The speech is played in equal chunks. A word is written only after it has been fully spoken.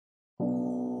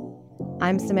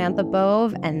I'm Samantha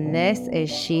Bove, and this is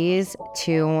She's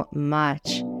Too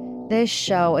Much. This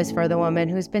show is for the woman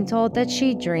who's been told that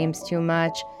she dreams too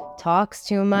much, talks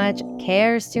too much,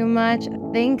 cares too much,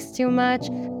 thinks too much,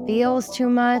 feels too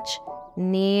much,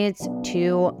 needs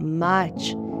too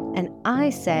much. And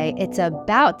I say it's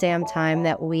about damn time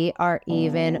that we are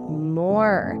even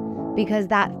more. Because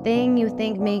that thing you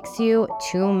think makes you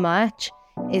too much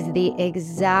is the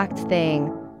exact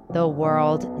thing the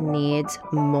world needs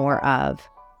more of.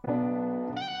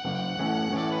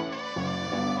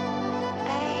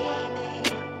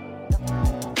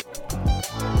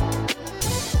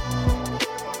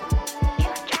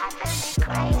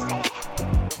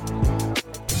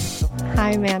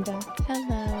 Hi, Amanda.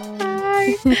 Hello.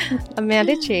 Hi.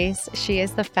 Amanda Chase. She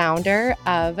is the founder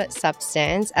of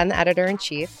Substance and the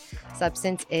editor-in-chief.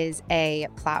 Substance is a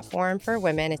platform for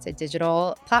women. It's a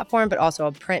digital platform, but also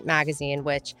a print magazine,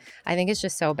 which I think is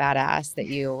just so badass that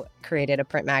you created a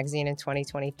print magazine in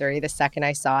 2023. The second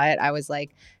I saw it, I was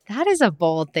like, that is a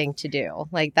bold thing to do.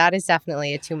 Like, that is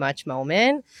definitely a too much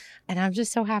moment. And I'm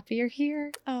just so happy you're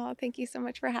here. Oh, thank you so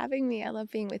much for having me. I love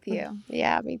being with you.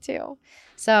 Yeah, me too.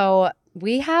 So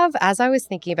we have, as I was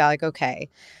thinking about, like, okay,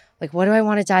 like, what do I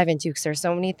want to dive into? Because there's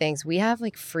so many things. We have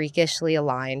like freakishly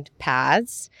aligned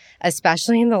paths,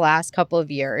 especially in the last couple of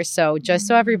years. So just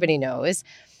so everybody knows,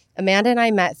 Amanda and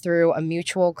I met through a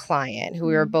mutual client who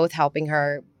we were both helping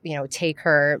her, take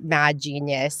her mad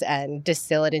genius and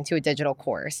distill it into a digital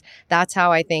course. That's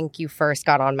how I think you first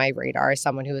got on my radar as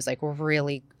someone who was like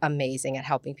really amazing at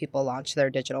helping people launch their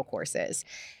digital courses.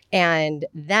 And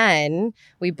then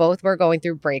we both were going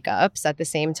through breakups at the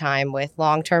same time with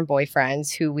long-term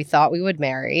boyfriends who we thought we would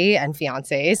marry and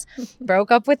fiancés,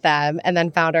 broke up with them, and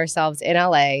then found ourselves in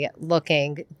LA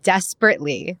looking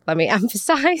desperately, let me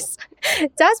emphasize,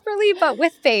 desperately, but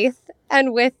with faith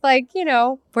and with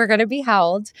we're going to be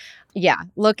held. Yeah,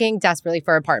 looking desperately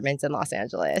for apartments in Los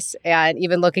Angeles and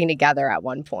even looking together at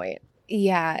one point.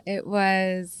 Yeah, it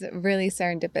was really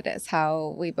serendipitous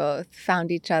how we both found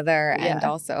each other and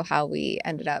also how we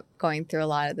ended up going through a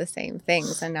lot of the same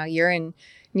things. And now you're in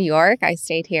New York. I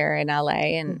stayed here in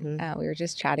LA, and we were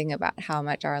just chatting about how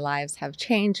much our lives have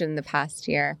changed in the past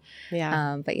year.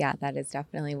 Yeah. But yeah, that is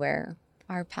definitely where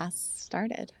our paths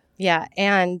started. Yeah.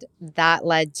 And that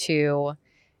led to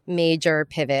major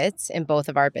pivots in both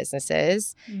of our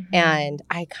businesses. And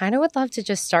I kind of would love to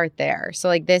just start there. So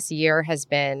like this year has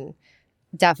been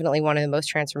definitely one of the most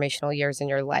transformational years in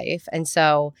your life. And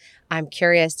so I'm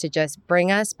curious to just bring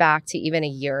us back to even a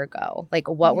year ago. Like,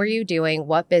 what were you doing?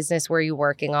 What business were you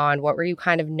working on? What were you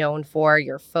kind of known for,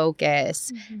 your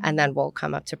focus? And then we'll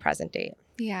come up to present date.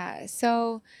 Yeah.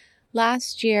 So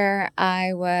last year,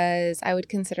 I would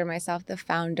consider myself the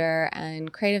founder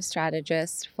and creative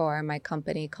strategist for my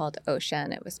company called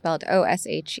Ocean. It was spelled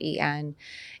Oshen.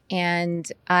 And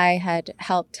I had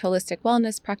helped holistic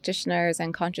wellness practitioners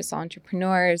and conscious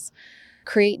entrepreneurs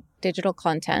create digital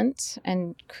content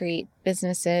and create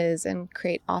businesses and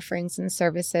create offerings and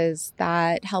services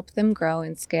that help them grow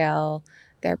and scale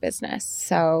their business.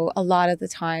 So a lot of the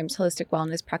times, holistic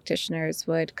wellness practitioners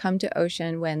would come to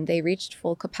Ocean when they reached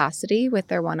full capacity with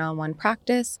their one-on-one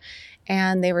practice,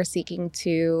 and they were seeking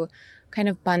to kind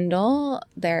of bundle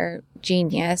their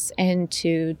genius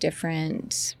into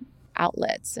different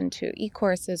outlets, into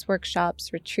e-courses,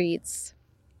 workshops, retreats,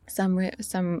 some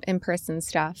in-person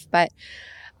stuff. But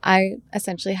I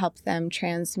essentially helped them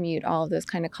transmute all of those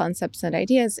kind of concepts and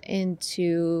ideas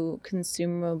into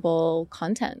consumable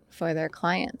content for their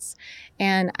clients.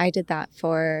 And I did that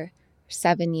for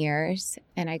 7 years,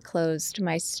 and I closed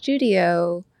my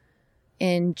studio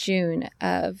in June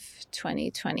of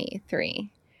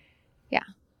 2023. Yeah.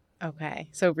 Okay.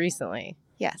 So recently.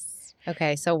 Yes.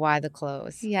 Okay. So why the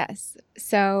close? Yes.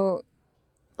 So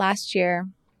last year,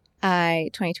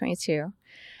 2022,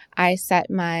 I set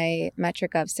my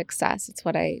metric of success. It's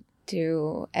what I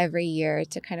do every year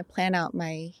to kind of plan out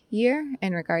my year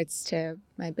in regards to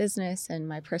my business and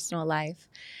my personal life.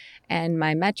 And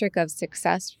my metric of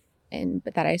success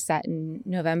that I set in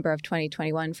November of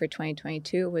 2021 for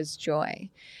 2022 was joy.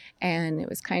 And it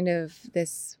was kind of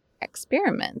this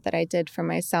experiment that I did for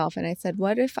myself. And I said,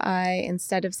 what if I,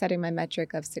 instead of setting my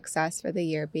metric of success for the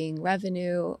year being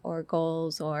revenue or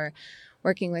goals or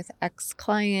working with X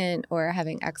client or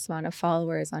having X amount of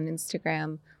followers on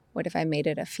Instagram, what if I made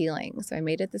it a feeling? So I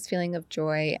made it this feeling of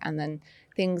joy, and then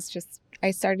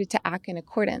I started to act in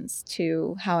accordance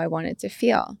to how I wanted to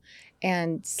feel.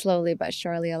 And slowly but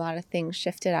surely, a lot of things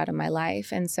shifted out of my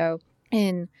life. And so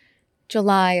in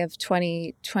July of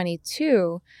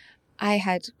 2022, I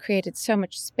had created so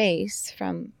much space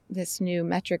from this new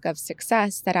metric of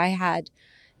success that I had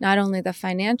not only the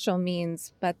financial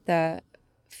means, but the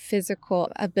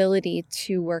physical ability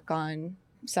to work on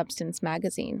Substance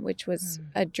Magazine, which was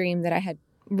a dream that I had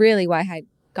really why I had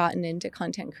gotten into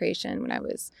content creation when I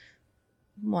was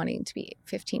wanting to be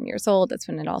 15 years old. That's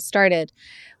when it all started,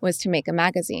 was to make a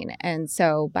magazine. And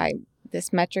so by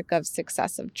this metric of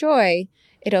success of joy,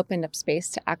 it opened up space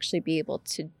to actually be able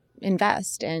to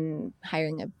invest in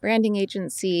hiring a branding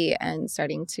agency and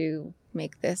starting to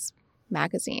make this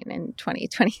magazine in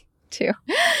 2022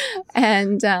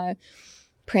 and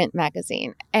print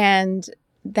magazine. And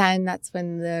then that's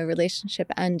when the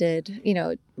relationship ended. You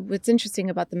know, what's interesting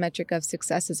about the metric of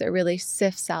success is it really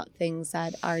sifts out things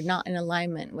that are not in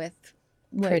alignment with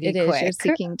what Pretty it is quick. you're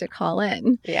seeking to call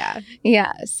in. Yeah.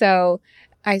 Yeah. So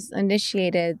I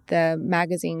initiated the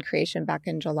magazine creation back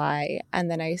in July,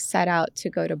 and then I set out to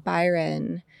go to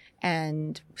Byron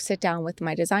and sit down with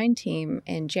my design team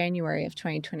in January of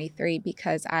 2023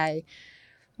 because I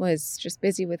was just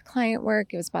busy with client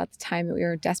work. It was about the time that we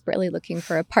were desperately looking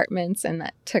for apartments, and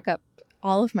that took up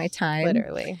all of my time.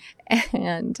 Literally.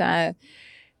 And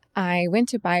I went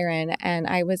to Byron, and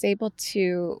I was able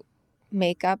to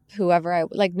make up whoever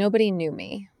nobody knew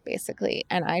me, basically.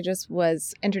 And I just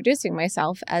was introducing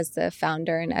myself as the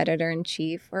founder and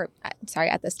editor-in-chief,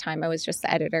 at this time, I was just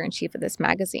the editor-in-chief of this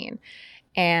magazine.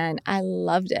 And I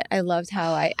loved it. I loved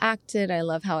how I acted. I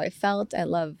love how I felt. I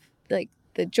love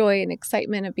the joy and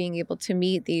excitement of being able to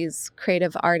meet these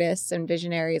creative artists and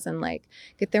visionaries and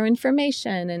get their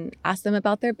information and ask them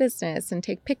about their business and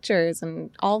take pictures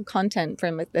and all content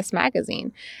from this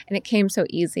magazine. And it came so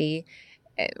easy.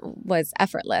 It was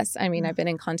effortless. I mean, I've been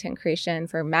in content creation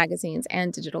for magazines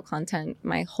and digital content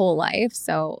my whole life.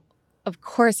 So of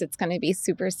course it's going to be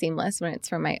super seamless when it's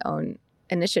for my own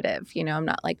initiative. You know, I'm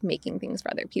not making things for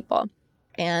other people.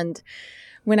 And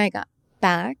when I got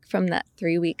back from that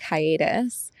 3-week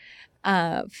hiatus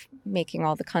of making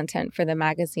all the content for the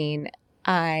magazine,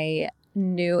 I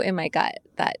knew in my gut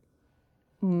that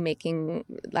making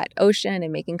that ocean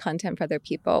and making content for other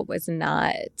people was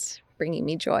not bringing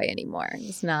me joy anymore. It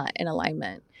was not in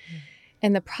alignment.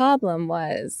 And the problem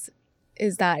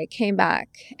is that I came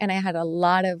back and I had a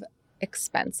lot of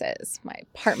expenses. My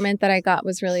apartment that I got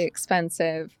was really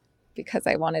expensive because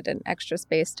I wanted an extra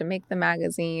space to make the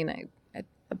magazine. I had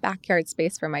a backyard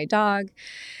space for my dog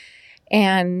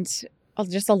and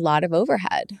just a lot of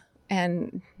overhead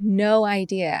and no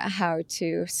idea how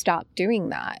to stop doing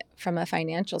that from a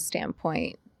financial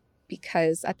standpoint,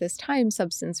 because at this time,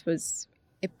 Substance was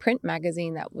a print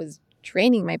magazine that was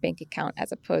draining my bank account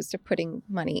as opposed to putting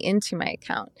money into my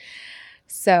account.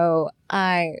 So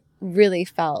I really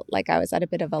felt like I was at a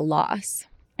bit of a loss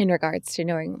in regards to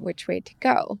knowing which way to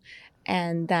go.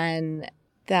 And then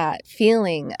that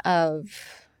feeling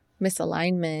of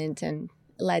misalignment and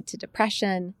led to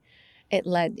depression.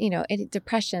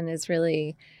 Depression is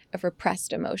really a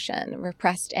repressed emotion,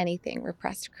 repressed anything,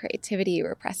 repressed creativity,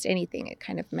 repressed anything. It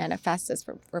kind of manifests as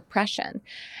repression.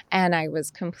 And I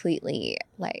was completely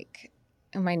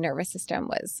my nervous system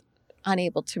was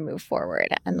unable to move forward.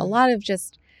 And a lot of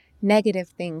just negative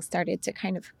things started to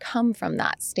kind of come from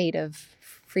that state of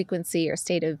frequency or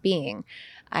state of being.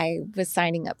 I was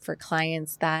signing up for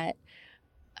clients that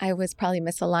I was probably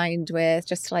misaligned with,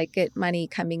 just to get money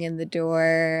coming in the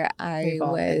door. We've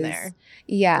all been there.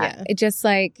 Yeah. It just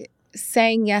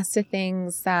saying yes to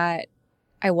things that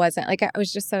I wasn't. I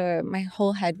was just my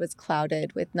whole head was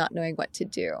clouded with not knowing what to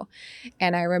do.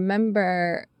 And I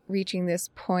remember reaching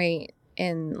this point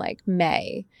in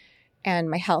May, and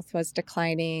my health was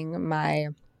declining. My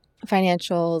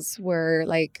financials were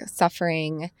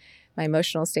suffering. My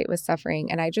emotional state was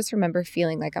suffering. And I just remember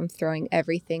feeling like I'm throwing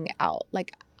everything out.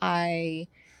 I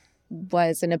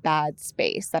was in a bad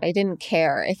space, that I didn't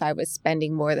care if I was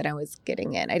spending more than I was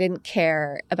getting in. I didn't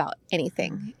care about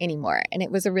anything anymore. And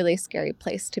it was a really scary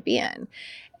place to be in.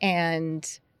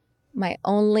 And my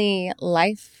only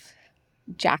life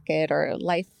jacket or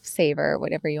lifesaver,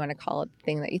 whatever you want to call it, the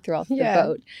thing that you throw off the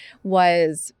boat,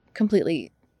 was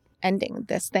completely ending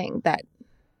this thing that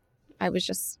I was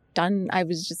just done. I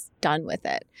was just done with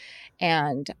it.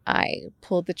 And I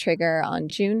pulled the trigger on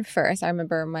June 1st. I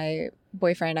remember my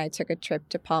boyfriend and I took a trip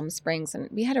to Palm Springs, and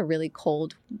we had a really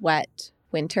cold, wet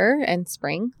winter and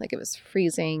spring. It was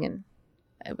freezing and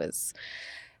it was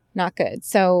not good.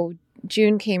 So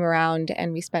June came around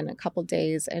and we spent a couple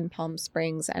days in Palm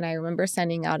Springs. And I remember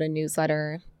sending out a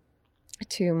newsletter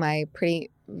to my pretty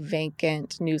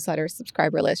vacant newsletter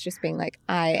subscriber list, just being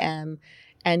I am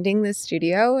ending this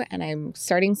studio and I'm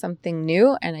starting something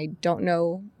new, and I don't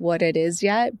know what it is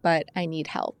yet, but I need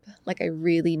help. I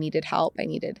really needed help. I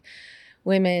needed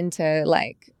women to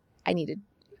I needed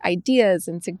ideas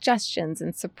and suggestions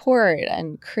and support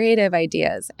and creative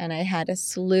ideas. And I had a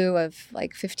slew of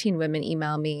like 15 women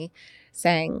email me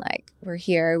saying like, we're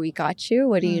here, we got you,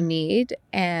 what do you need?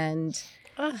 And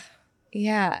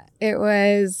yeah, it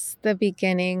was the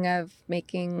beginning of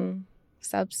making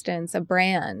Substance a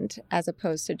brand as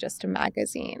opposed to just a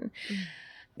magazine.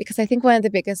 Because I think one of the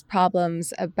biggest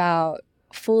problems about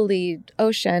fully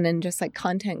Ocean and just like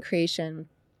content creation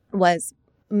was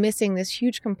missing this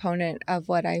huge component of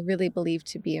what I really believe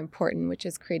to be important, which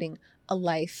is creating a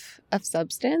life of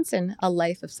substance. And a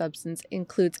life of substance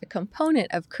includes a component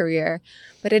of career,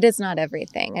 but it is not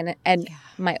everything. And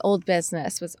my old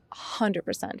business was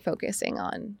 100% focusing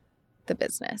on the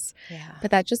business. Yeah.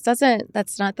 But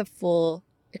that's not the full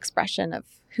expression of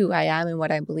who I am and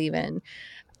what I believe in.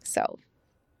 So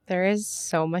there is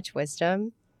so much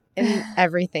wisdom in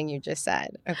everything you just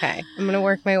said. Okay, I'm going to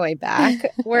work my way back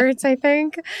words, I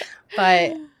think.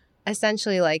 But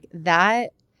essentially like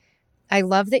that, I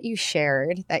love that you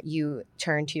shared that you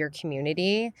turned to your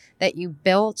community, that you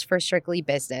built for strictly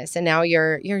business. And now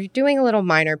you're doing a little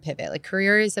minor pivot. Like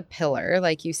career is a pillar,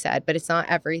 like you said, but it's not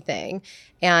everything.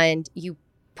 And you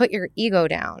put your ego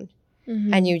down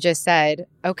and you just said,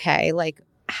 okay, like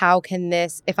how can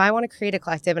this, if I want to create a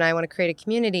collective and I want to create a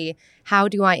community, how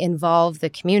do I involve the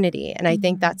community? And I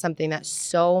think that's something that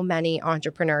so many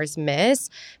entrepreneurs miss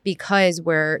because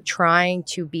we're trying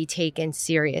to be taken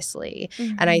seriously.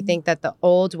 And I think that the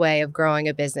old way of growing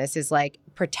a business is like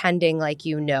pretending like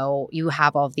you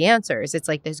have all of the answers. It's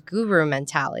like this guru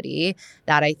mentality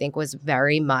that I think was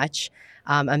very much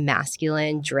a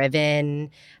masculine driven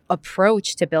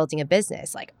approach to building a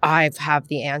business. Like I have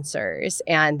the answers,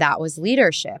 and that was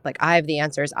leadership. Like I have the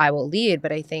answers, I will lead.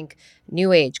 But I think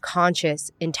new age,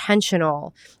 conscious,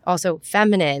 intentional, also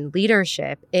feminine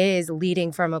leadership is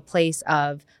leading from a place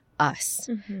of us,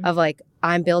 of like,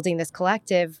 I'm building this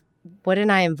collective. Wouldn't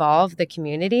I involve the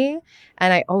community?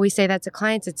 And I always say that to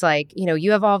clients. It's like,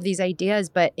 you have all of these ideas,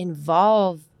 but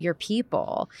involve your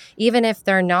people. Even if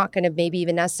they're not going to maybe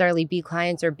even necessarily be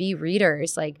clients or be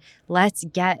readers, like let's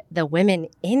get the women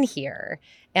in here.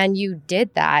 And you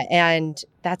did that. And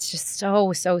that's just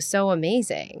so, so, so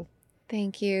amazing.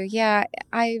 Thank you. Yeah,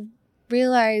 I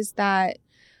realized that,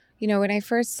 when I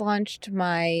first launched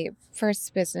my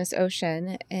first business,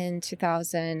 Ocean, in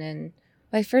 2000, and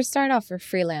I first started off for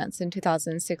freelance in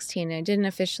 2016. I didn't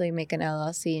officially make an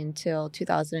LLC until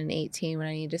 2018 when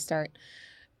I needed to start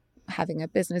having a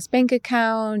business bank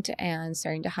account and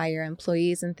starting to hire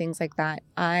employees and things like that.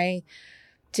 I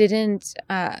didn't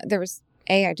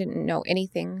know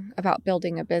anything about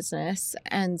building a business.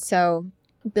 And so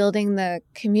building the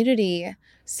community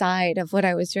side of what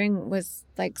I was doing was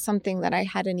like something that I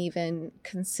hadn't even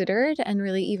considered and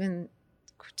really even,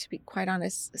 to be quite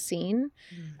honest, seen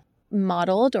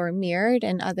modeled or mirrored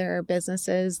in other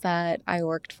businesses that I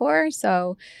worked for.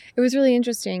 So it was really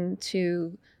interesting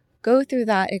to go through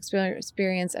that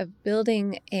experience of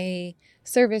building a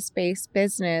service-based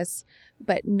business,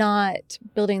 but not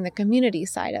building the community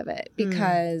side of it,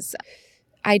 because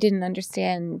I didn't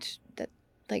understand that,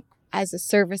 like, as a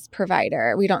service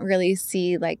provider, we don't really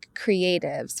see like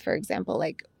creatives, for example,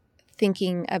 like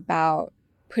thinking about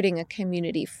putting a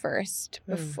community first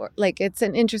before, like, it's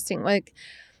an interesting, like,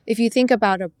 if you think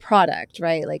about a product,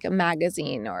 right, like a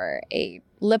magazine or a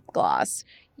lip gloss,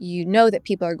 you know that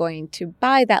people are going to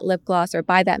buy that lip gloss or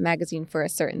buy that magazine for a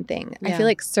certain thing. Yeah. I feel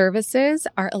like services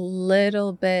are a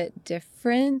little bit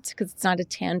different because it's not a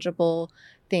tangible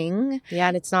thing. Yeah,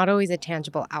 and it's not always a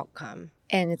tangible outcome.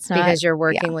 And it's not, because you're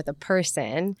working with a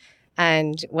person,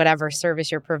 and whatever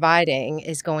service you're providing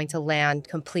is going to land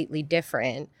completely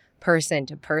different person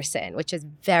to person, which is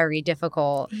very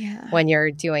difficult when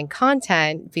you're doing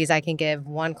content, because I can give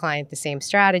one client the same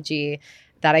strategy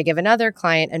that I give another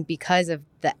client, and because of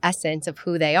the essence of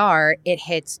who they are, it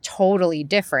hits totally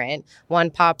different.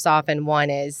 One pops off and one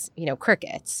is,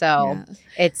 crickets. So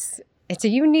it's a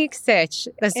unique stitch,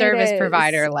 the service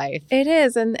provider life. It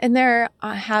is. And there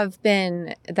have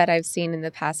been, that I've seen in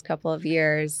the past couple of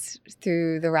years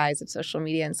through the rise of social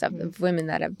media and stuff, of women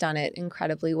that have done it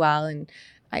incredibly well. And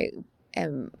I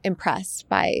am impressed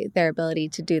by their ability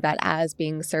to do that as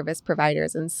being service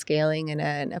providers and scaling in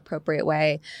an appropriate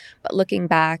way. But looking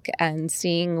back and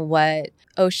seeing what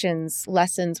Ocean's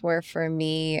lessons were for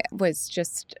me was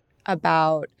just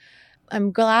about,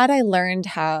 I'm glad I learned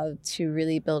how to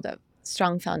really build a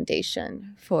strong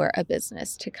foundation for a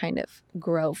business to kind of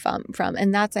grow from.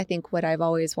 And that's, I think, what I've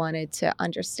always wanted to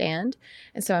understand.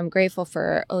 And so I'm grateful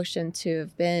for Ocean to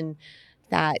have been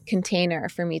that container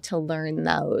for me to learn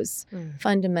those Mm.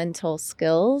 fundamental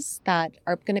skills that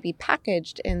are going to be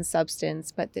packaged in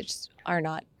substance, but they just are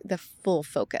not the full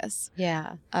focus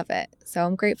Yeah, of it. So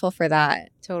I'm grateful for that.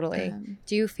 totally.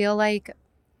 Do you feel like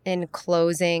in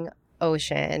closing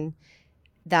Ocean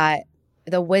that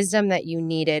the wisdom that you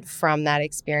needed from that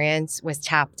experience was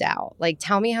tapped out? Like,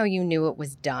 tell me how you knew it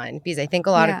was done, because I think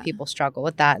a lot of Yeah. people struggle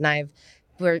with that. And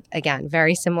we're, again,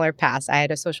 very similar paths. I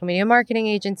had a social media marketing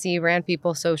agency, ran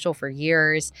People Social for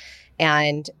years.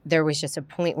 And there was just a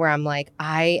point where I'm like,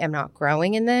 I am not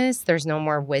growing in this. There's no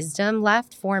more wisdom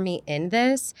left for me in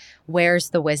this. Where's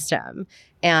the wisdom?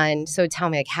 And so tell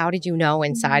me, like, how did you know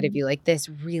inside of you, like, this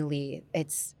really,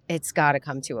 it's got to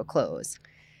come to a close?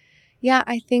 Yeah,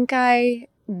 I think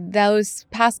those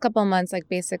past couple months, like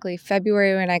basically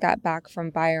February when I got back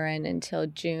from Byron until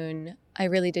June, I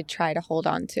really did try to hold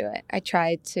on to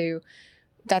it.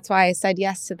 That's why I said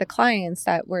yes to the clients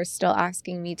that were still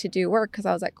asking me to do work, because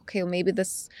I was like, okay, well, maybe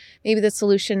the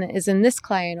solution is in this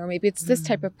client, or maybe it's this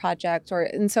type of project,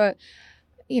 and so,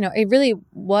 it really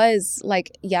was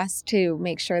like yes to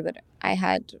make sure that I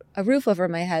had a roof over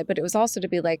my head, but it was also to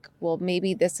be like, well,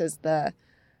 maybe this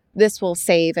will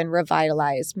save and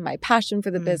revitalize my passion for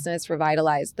the business,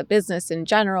 revitalize the business in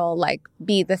general, like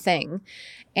be the thing.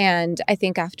 And I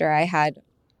think after I had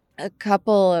a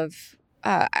couple of,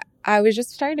 I was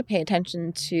just starting to pay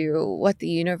attention to what the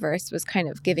universe was kind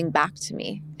of giving back to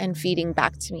me and feeding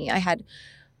back to me. I had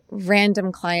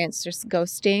random clients just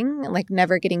ghosting, like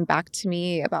never getting back to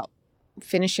me about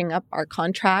finishing up our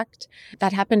contract.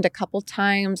 That happened a couple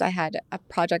times. I had a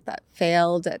project that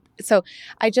failed. So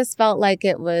I just felt like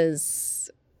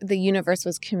the universe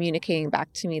was communicating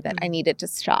back to me that I needed to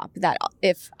stop. That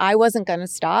if I wasn't going to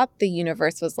stop, the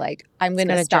universe was like, I'm going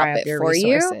to stop it for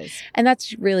you. And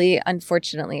that's really,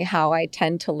 unfortunately, how I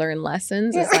tend to learn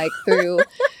lessons is like through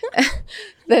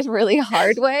the really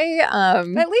hard way.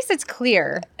 But at least it's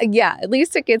clear. Yeah, at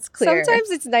least it gets clear.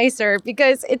 Sometimes it's nicer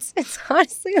because it's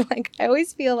honestly like I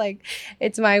always feel like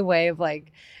it's my way of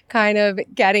like kind of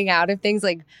getting out of things.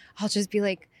 Like I'll just be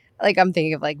like I'm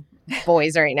thinking of like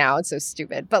boys right now. It's so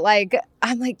stupid. But like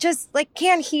I'm like, just like,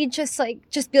 can't he just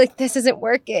be like, this isn't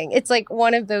working? It's like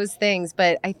one of those things.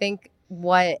 But I think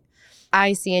what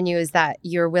I see in you is that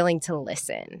you're willing to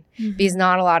listen, because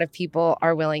not a lot of people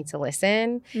are willing to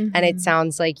listen. And it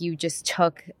sounds like you just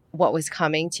took what was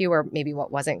coming to you, or maybe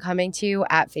what wasn't coming to you,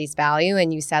 at face value.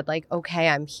 And you said like, okay,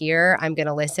 I'm here. I'm going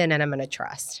to listen and I'm going to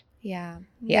trust. Yeah.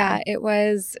 It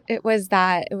was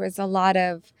that. It was a lot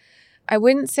of, I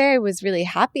wouldn't say I was really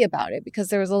happy about it, because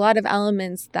there was a lot of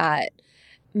elements that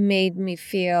made me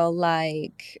feel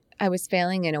like I was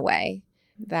failing in a way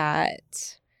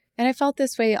and I felt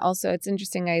this way also. It's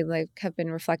interesting. I have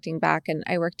been reflecting back, and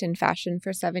I worked in fashion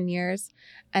for 7 years,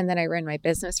 and then I ran my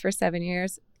business for 7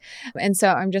 years. And so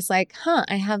I'm just like,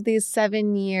 I have these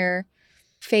 7-year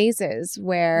phases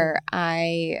where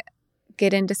I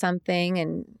get into something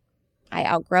and I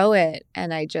outgrow it.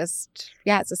 And I just,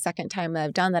 it's the second time that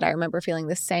I've done that. I remember feeling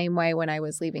the same way when I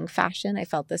was leaving fashion. I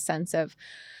felt this sense of,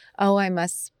 I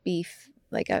must be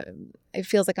it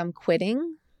feels like I'm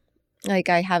quitting. Like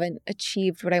I haven't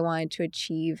achieved what I wanted to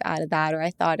achieve out of that, or I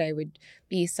thought I would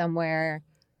be somewhere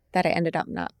that I ended up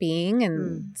not being.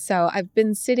 And so I've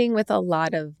been sitting with a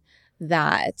lot of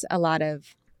that, a lot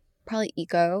of probably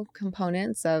ego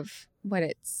components of what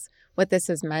this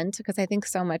has meant, because I think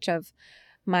so much of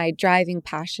my driving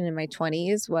passion in my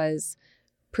 20s was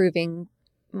proving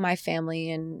my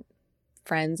family and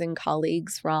friends and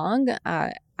colleagues wrong.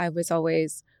 I was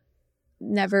always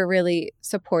never really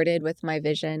supported with my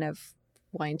vision of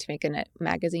wanting to make a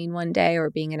magazine one day,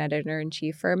 or being an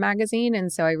editor-in-chief for a magazine.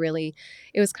 And so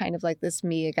it was kind of like this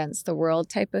me against the world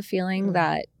type of feeling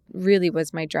that really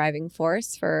was my driving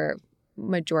force for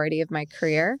majority of my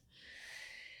career.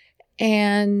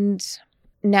 And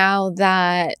now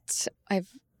that I've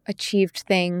achieved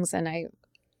things, and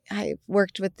I've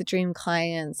worked with the dream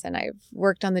clients, and I've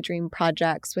worked on the dream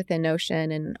projects within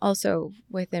Ocean, and also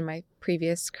within my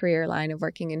previous career line of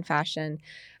working in fashion,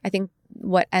 I think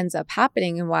what ends up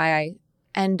happening and why I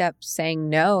end up saying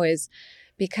no is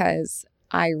because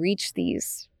I reach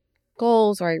these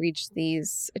goals, or I reach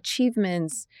these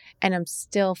achievements, and I'm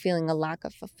still feeling a lack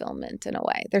of fulfillment in a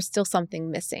way. There's still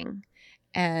something missing.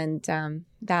 And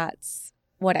that's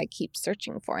what I keep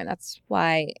searching for. And that's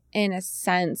why, in a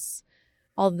sense,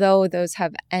 although those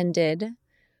have ended,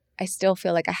 I still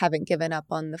feel like I haven't given up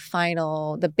on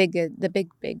the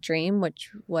big dream,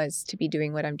 which was to be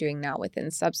doing what I'm doing now within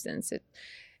substance.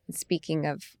 Speaking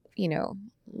of,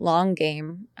 long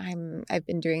game, I've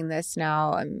been doing this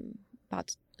now. I'm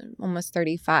about almost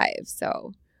 35,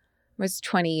 so was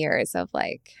 20 years of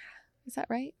like, is that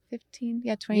right? 15?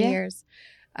 Yeah, 20 Yeah. years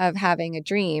of having a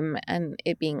dream and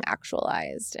it being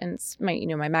actualized. And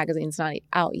my magazine's not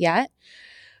out yet,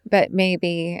 but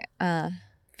maybe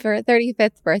for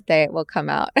 35th birthday, it will come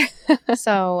out.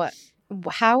 So,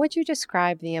 how would you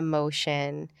describe the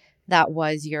emotion that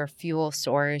was your fuel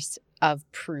source of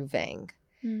proving?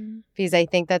 Because I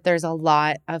think that there's a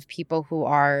lot of people who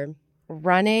are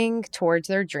running towards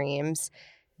their dreams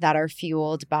that are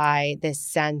fueled by this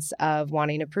sense of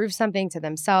wanting to prove something to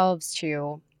themselves,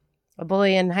 to a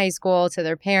bully in high school, to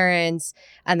their parents,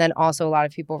 and then also a lot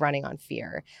of people running on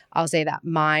fear. I'll say that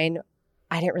mine,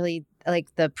 I didn't really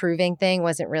like the proving thing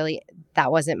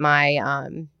that wasn't my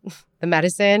the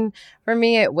medicine for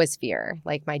me. It was fear.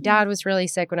 Like my dad was really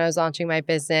sick when I was launching my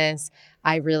business.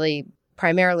 I really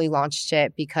primarily launched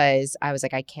it because I was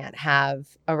like, I can't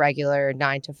have a regular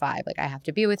 9 to 5. Like I have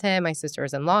to be with him. My sister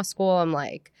was in law school. I'm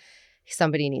like,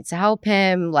 somebody needs to help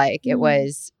him. Like it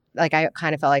was like, I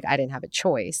kind of felt like I didn't have a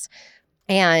choice.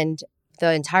 And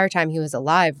the entire time he was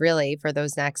alive, really, for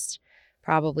those next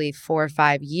probably 4 or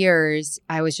 5 years,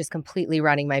 I was just completely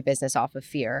running my business off of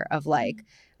fear of like,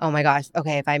 oh my gosh,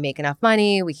 okay, if I make enough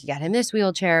money, we could get him this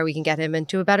wheelchair, we can get him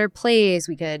into a better place,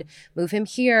 we could move him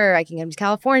here, I can get him to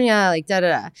California, like da da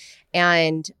da.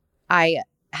 And I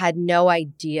had no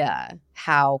idea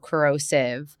how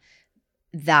corrosive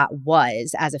that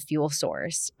was as a fuel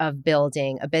source of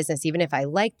building a business. Even if I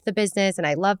liked the business and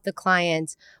I loved the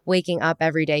clients, waking up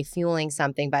every day fueling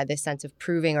something by this sense of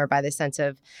proving, or by the sense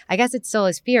of, I guess it still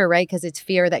is fear, right? Because it's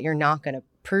fear that you're not going to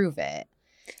prove it.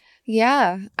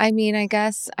 Yeah. I mean, I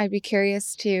guess I'd be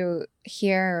curious to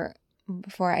hear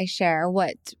before I share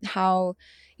how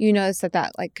you noticed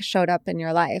that like showed up in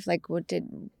your life. Like what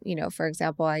did, for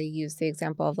example, I use the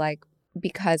example of like,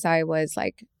 because I was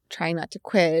like trying not to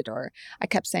quit, or I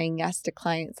kept saying yes to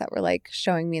clients that were like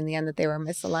showing me in the end that they were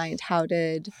misaligned. How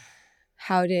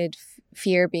did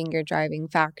fear being your driving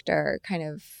factor kind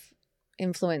of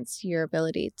influence your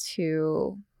ability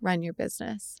to run your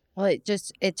business? Well,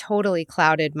 it totally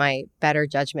clouded my better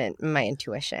judgment and my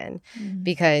intuition,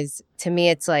 because to me,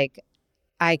 it's like,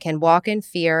 I can walk in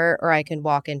fear or I can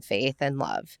walk in faith and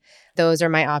love. Those are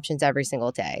my options every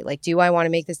single day. Like, do I want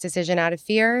to make this decision out of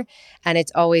fear? And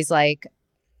it's always like,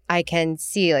 I can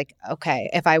see like, okay,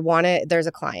 if I want to, there's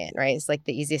a client, right? It's like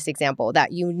the easiest example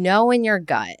that in your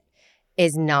gut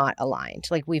is not aligned.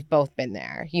 Like we've both been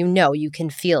there. You can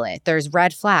feel it. There's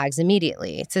red flags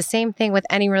immediately. It's the same thing with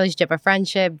any relationship, a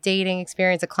friendship, dating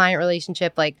experience, a client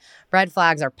relationship, like red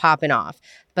flags are popping off.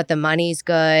 But the money's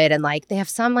good and like they have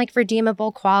some like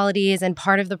redeemable qualities and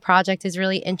part of the project is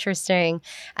really interesting.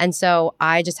 And so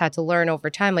I just had to learn over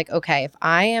time, like, okay, if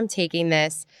I am taking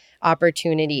this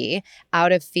opportunity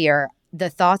out of fear, the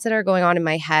thoughts that are going on in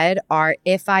my head are,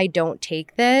 if I don't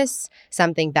take this,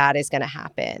 something bad is going to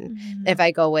happen. If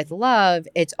I go with love,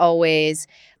 it's always,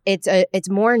 it's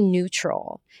more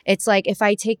neutral. It's like, if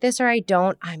I take this or I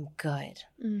don't, I'm good.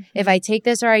 If I take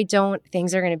this or I don't,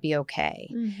 things are going to be okay.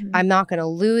 I'm not going to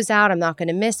lose out. I'm not going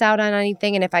to miss out on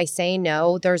anything. And if I say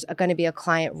no, there's going to be a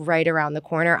client right around the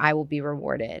corner. I will be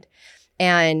rewarded.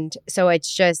 And so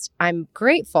it's just, I'm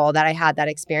grateful that I had that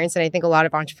experience. And I think a lot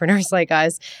of entrepreneurs like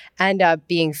us end up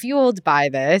being fueled by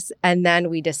this. And then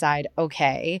we decide,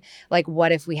 okay, like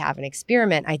what if we have an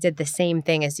experiment? I did the same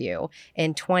thing as you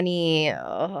in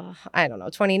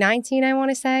 2019, I want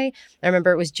to say. I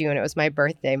remember it was June. It was my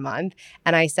birthday month.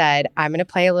 And I said, I'm going to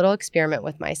play a little experiment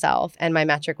with myself. And my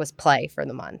metric was play for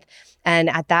the month. And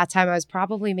at that time, I was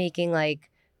probably making like,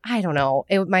 I don't know.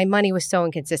 My money was so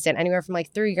inconsistent. Anywhere from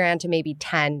like $3,000 to maybe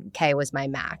 $10K was my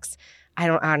max. I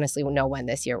don't honestly know when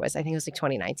this year was. I think it was like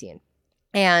 2019.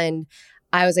 And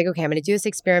I was like, okay, I'm going to do this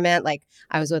experiment. Like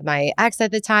I was with my ex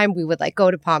at the time. We would like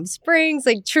go to Palm Springs.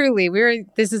 Like truly,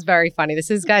 this is very funny. This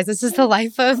is the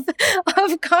life of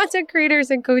content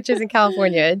creators and coaches in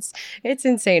California. It's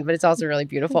insane, but it's also really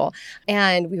beautiful.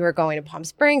 And we were going to Palm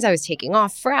Springs. I was taking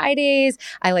off Fridays.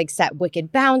 I like set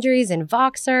wicked boundaries in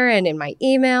Voxer and in my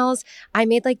emails. I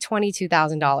made like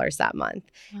 $22,000 that month.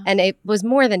 Wow. And it was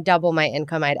more than double my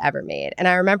income I'd ever made. And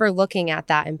I remember looking at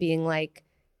that and being like,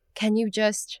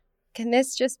 can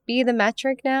this just be the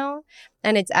metric now?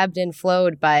 And it's ebbed and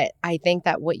flowed. But I think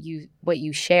that what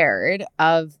you shared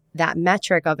of that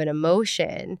metric of an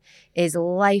emotion is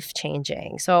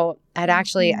life-changing. So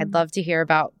I'd love to hear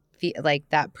about like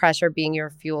that pressure being your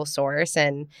fuel source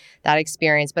and that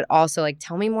experience, but also like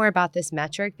tell me more about this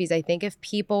metric, because I think if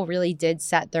people really did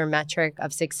set their metric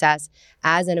of success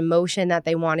as an emotion that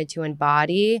they wanted to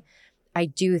embody, I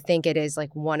do think it is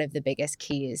like one of the biggest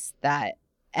keys that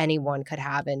anyone could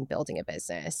have in building a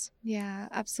business. Yeah,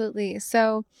 absolutely.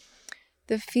 So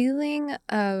The feeling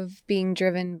of being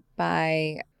driven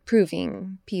by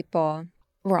proving people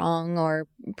wrong or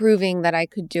proving that I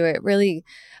could do it really,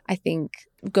 I think,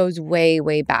 goes way,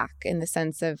 way back, in the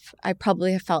sense of I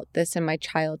probably have felt this in my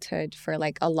childhood for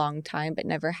like a long time, but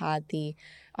never had the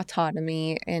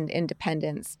autonomy and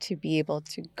independence to be able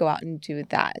to go out and do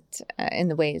that in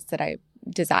the ways that I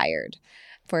desired.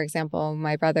 For example,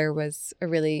 my brother was a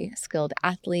really skilled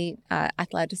athlete.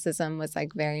 Athleticism was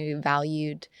like very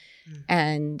valued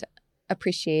and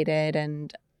appreciated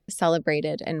and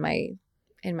celebrated in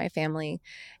my family.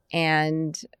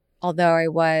 And although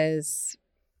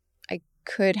I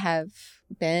could have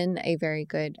been a very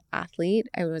good athlete,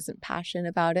 I wasn't passionate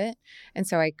about it. And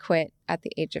so I quit at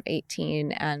the age of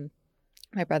 18, and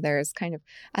my brother's kind of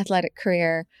athletic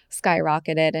career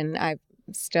skyrocketed, and I'm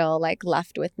still like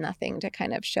left with nothing to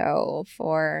kind of show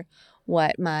for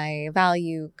what my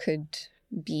value could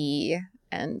be.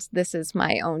 And this is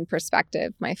my own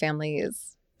perspective. My family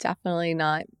is definitely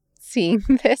not seeing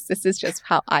this. This is just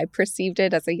how I perceived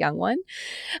it as a young one.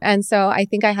 And so I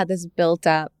think I had this built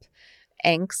up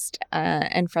angst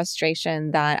and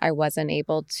frustration that I wasn't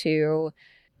able to,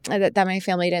 that my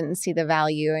family didn't see the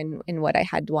value in what I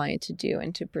had wanted to do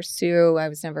and to pursue. I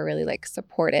was never really like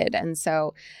supported. And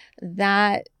so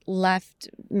that left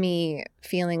me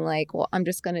feeling like, well, I'm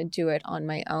just going to do it on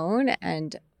my own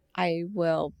and I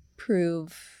will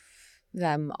prove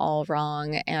them all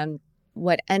wrong. And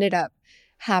what ended up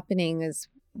happening is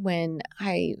when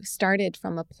I started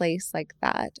from a place like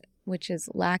that, which is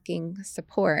lacking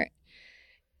support,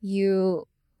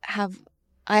 I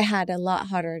had a lot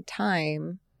harder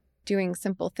time doing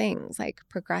simple things like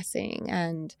progressing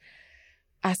and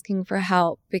asking for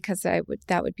help, because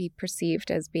that would be perceived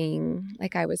as being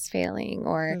like I was failing.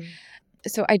 Or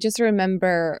so I just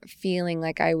remember feeling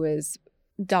like I was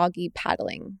doggy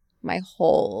paddling my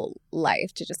whole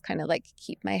life to just kind of like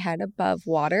keep my head above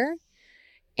water.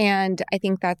 And I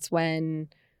think that's when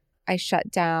I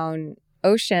shut down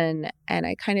Ocean, and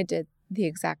I kind of did the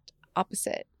exact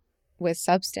opposite with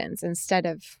Substance. Instead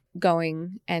of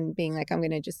going and being like, I'm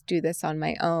going to just do this on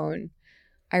my own,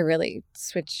 I really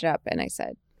switched it up and I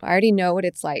said, I already know what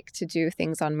it's like to do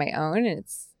things on my own, and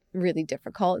it's really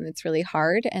difficult and it's really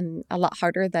hard, and a lot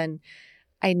harder than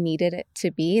I needed it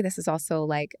to be. This is also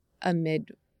like a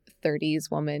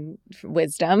mid-30s woman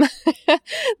wisdom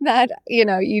that,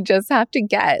 you just have to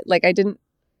get. Like, I didn't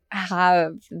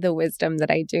have the wisdom that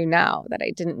I do now, that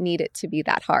I didn't need it to be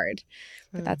that hard.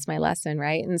 But that's my lesson,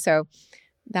 right? And so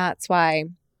that's why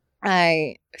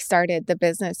I started the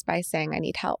business by saying I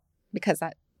need help, because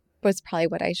that was probably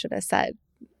what I should have said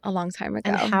a long time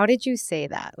ago. And how did you say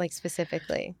that, like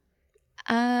specifically?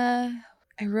 I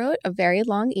wrote a very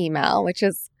long email, which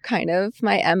is kind of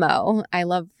my MO. I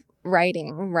love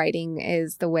writing. Writing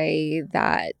is the way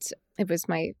that it was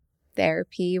my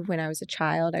therapy when I was a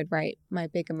child. I'd write my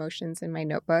big emotions in my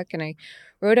notebook, and I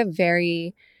wrote a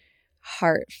very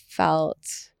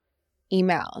heartfelt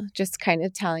email, just kind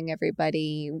of telling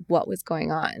everybody what was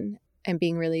going on and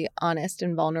being really honest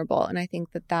and vulnerable. And I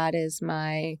think that that is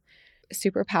my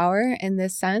superpower in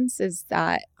this sense, is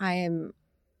that I am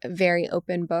a very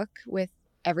open book with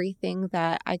everything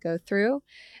that I go through.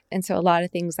 And so a lot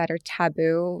of things that are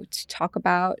taboo to talk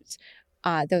about,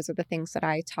 those are the things that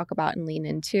I talk about and lean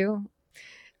into.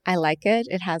 I like it.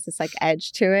 It has this like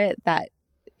edge to it that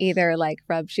either like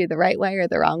rubs you the right way or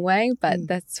the wrong way, but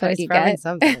that's what you get.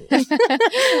 Something.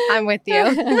 I'm with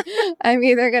you. I'm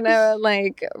either going to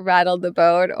like rattle the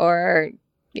boat or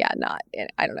not.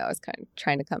 I don't know. I was kind of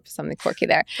trying to come up with something quirky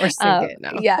there. Or sink it.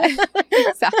 No. Yeah,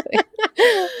 exactly.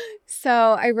 So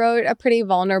I wrote a pretty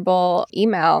vulnerable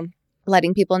email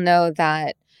letting people know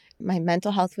that my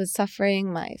mental health was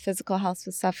suffering, my physical health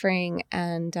was suffering,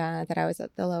 and that I was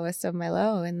at the lowest of my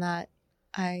low, and that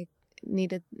I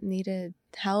needed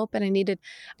help, and I needed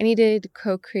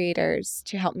co-creators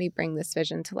to help me bring this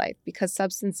vision to life, because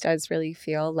Substance does really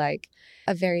feel like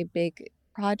a very big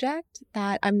project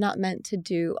that I'm not meant to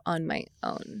do on my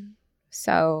own.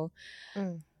 So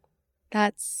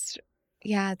that's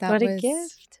that what was a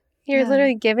gift. You're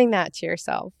literally giving that to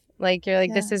yourself. Like, you're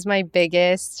like, this has been one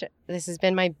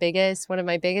of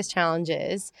my biggest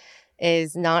challenges,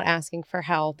 is not asking for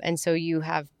help. And so you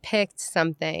have picked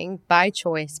something by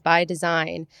choice, by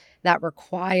design, that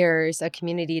requires a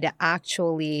community to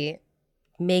actually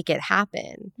make it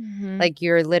happen. Like,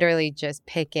 you're literally just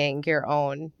picking your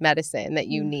own medicine that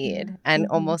you need, and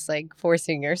almost like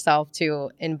forcing yourself to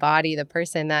embody the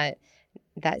person that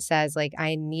says like,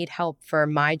 I need help for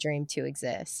my dream to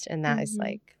exist. And that is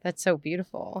like, that's so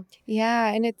beautiful.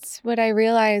 Yeah. And it's what I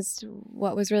realized,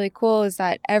 what was really cool is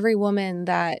that every woman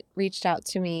that reached out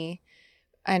to me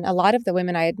And a lot of the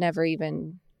women I had never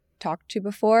even talked to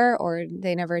before, or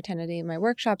they never attended any of my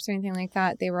workshops or anything like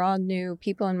that. They were all new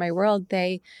people in my world.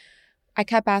 I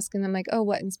kept asking them like, oh,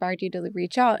 what inspired you to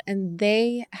reach out? And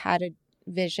they had a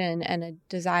vision and a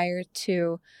desire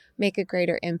to make a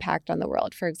greater impact on the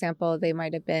world. For example, they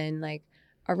might have been like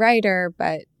a writer,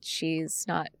 but she's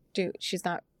not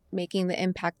making the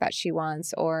impact that she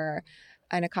wants, or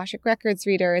an Akashic Records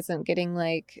reader isn't getting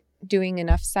like doing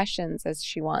enough sessions as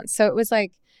she wants. So it was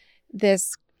like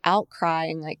this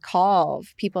outcrying like call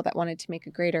of people that wanted to make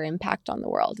a greater impact on the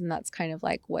world. And that's kind of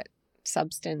like what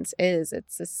substance is.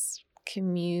 It's this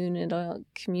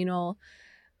communal,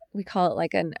 we call it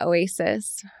like an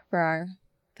oasis for our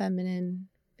feminine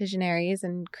visionaries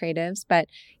and creatives. But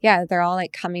yeah, they're all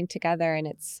like coming together,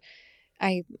 and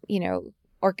I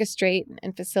orchestrate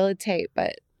and facilitate,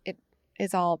 but it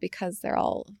is all because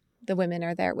the women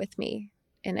are there with me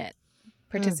in it,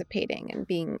 participating and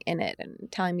being in it and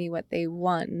telling me what they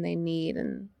want and they need.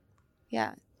 And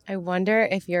yeah. I wonder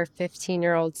if your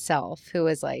 15-year-old self, who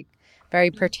was like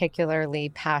very particularly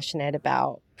passionate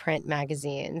about print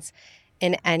magazines,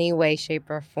 in any way, shape,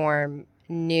 or form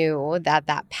knew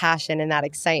that passion and that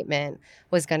excitement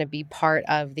was going to be part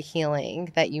of the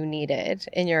healing that you needed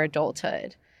in your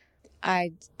adulthood.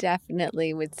 I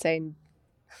definitely would say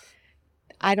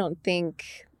I don't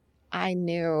think I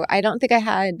knew. I don't think I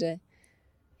had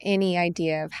any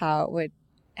idea of how it would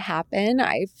happen.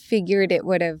 I figured I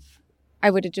would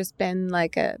have just been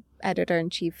like a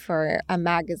editor-in-chief for a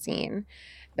magazine.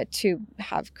 But to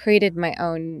have created my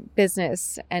own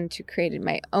business and to created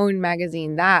my own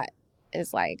magazine, that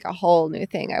is like a whole new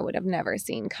thing I would have never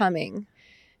seen coming.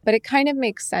 But it kind of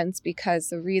makes sense, because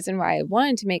the reason why I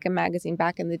wanted to make a magazine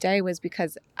back in the day was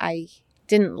because I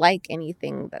didn't like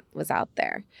anything that was out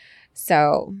there.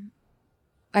 So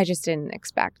I just didn't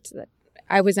expect that.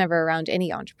 I was never around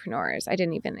any entrepreneurs. I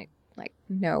didn't even like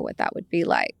know what that would be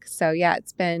like. So yeah,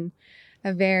 it's been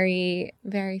a very,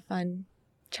 very fun,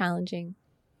 challenging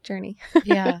journey.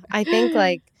 Yeah, I think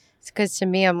like, because to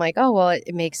me, I'm like, oh, well,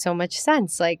 it makes so much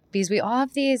sense. Like, because we all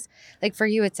have these, like for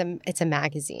you, it's a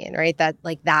magazine, right? That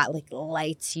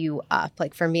lights you up.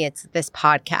 Like for me, it's this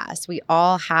podcast. We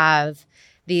all have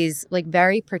these like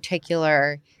very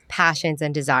particular passions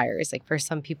and desires. Like for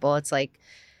some people, it's like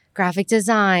graphic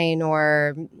design,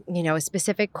 or, a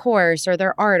specific course, or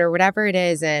their art, or whatever it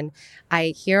is. And I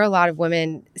hear a lot of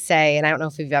women say, and I don't know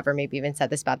if you've ever maybe even said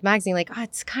this about the magazine, like, oh,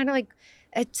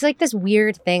 it's like this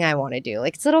weird thing I want to do.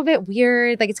 Like, it's a little bit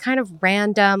weird. Like, it's kind of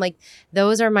random. Like,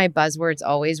 those are my buzzwords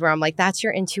always, where I'm like, that's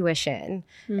your intuition.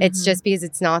 Mm-hmm. It's just because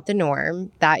it's not the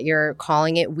norm that you're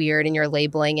calling it weird and you're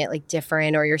labeling it like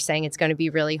different, or you're saying it's going to be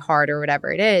really hard or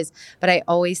whatever it is. But I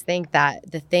always think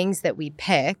that the things that we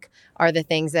pick are the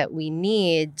things that we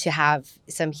need to have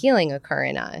some healing occur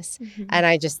in us. Mm-hmm. And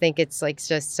I just think it's like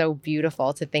just so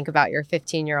beautiful to think about your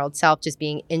 15-year-old self just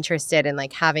being interested in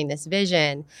like having this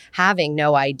vision, having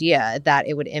no idea that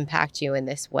it would impact you in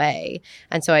this way.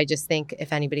 And so I just think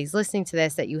if anybody's listening to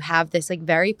this, that you have this like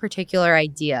very particular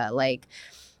idea. Like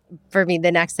for me,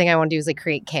 the next thing I want to do is like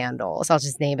create candles. I'll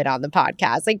just name it on the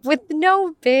podcast, like with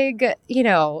no big,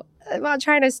 I'm not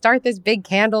trying to start this big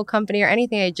candle company or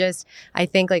anything. I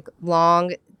think like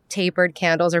long tapered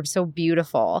candles are so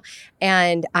beautiful.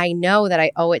 And I know that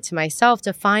I owe it to myself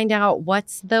to find out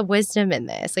what's the wisdom in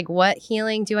this. Like, what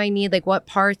healing do I need? Like, what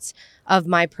parts of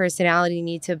my personality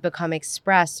need to become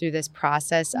expressed through this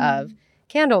process of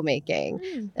candle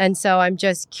making? And so I'm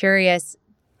just curious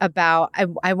about,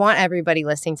 I want everybody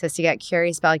listening to this to get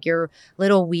curious about like your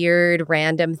little weird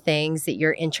random things that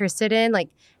you're interested in. Like,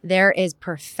 there is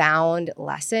profound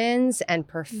lessons and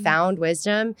profound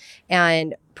wisdom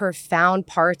and profound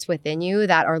parts within you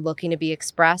that are looking to be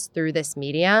expressed through this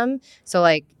medium. So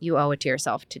like, you owe it to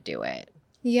yourself to do it.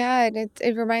 Yeah, and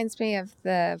it reminds me of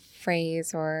the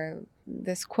phrase or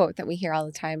this quote that we hear all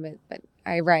the time, but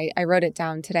I wrote it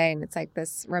down today, and it's like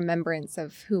this remembrance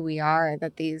of who we are,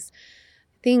 that these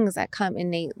things that come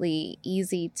innately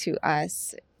easy to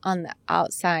us on the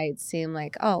outside seem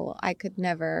like, oh, I could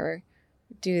never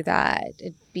do that.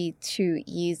 It'd be too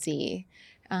easy.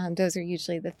 Those are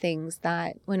usually the things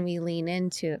that when we lean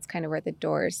into, that's kind of where the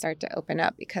doors start to open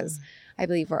up, because I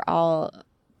believe we're all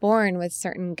born with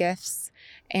certain gifts,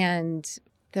 and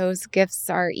those gifts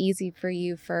are easy for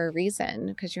you for a reason,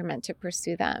 because you're meant to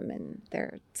pursue them.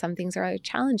 And some things are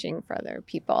challenging for other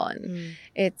people. And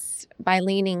it's by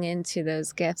leaning into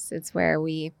those gifts, it's where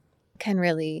we can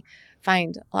really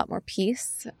find a lot more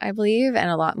peace, I believe, and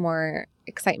a lot more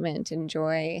excitement and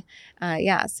joy.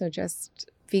 So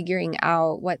just figuring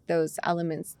out what those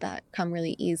elements that come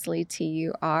really easily to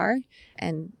you are,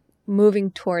 and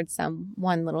moving towards them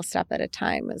one little step at a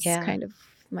time is Yeah. kind of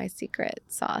my secret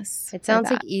sauce. It for sounds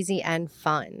that. like easy and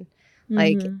fun.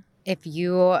 Like Mm-hmm. if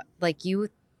you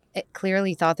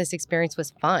clearly thought this experience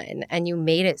was fun and you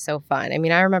made it so fun. I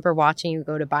mean, I remember watching you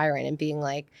go to Byron and being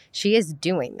like, she is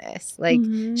doing this. Like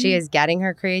she is getting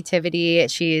her creativity.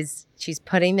 She's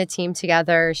putting the team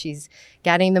together. She's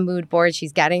getting the mood board.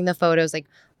 She's getting the photos. Like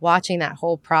watching that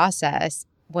whole process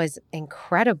was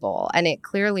incredible. And it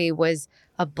clearly was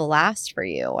a blast for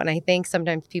you. And I think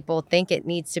sometimes people think it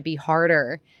needs to be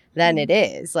harder than it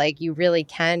is. Like you really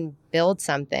can build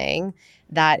something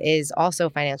that is also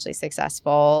financially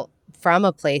successful from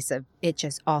a place of it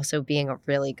just also being a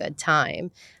really good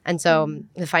time. And so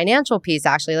the financial piece,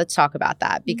 actually, let's talk about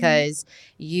that, because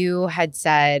you had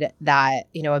said that,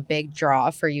 you know, a big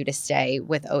draw for you to stay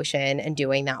with Ocean and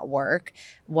doing that work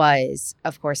was,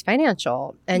 of course,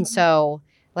 financial. And so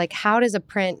like, how does a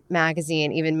print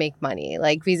magazine even make money?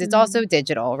 Like, because it's also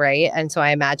digital, right? And so I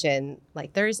imagine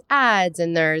like there's ads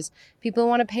and there's people who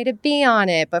want to pay to be on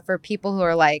it. But for people who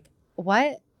are like,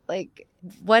 what? Like,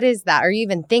 what is that? Are you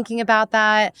even thinking about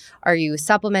that? Are you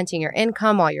supplementing your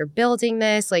income while you're building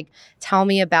this? Like, tell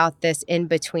me about this in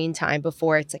between time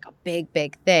before it's like a big,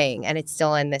 big thing and it's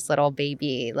still in this little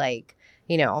baby, like,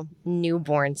 you know,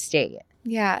 newborn state.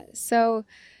 Yeah. So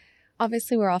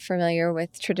obviously, we're all familiar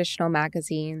with traditional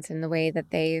magazines and the way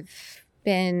that they've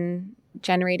been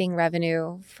generating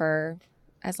revenue for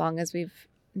as long as we've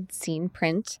seen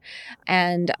print.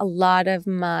 And a lot of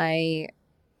my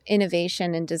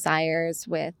innovation and desires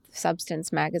with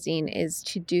Substance Magazine is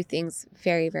to do things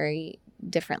very, very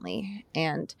differently.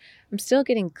 And I'm still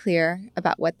getting clear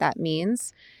about what that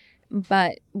means.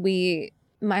 But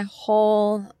my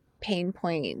whole pain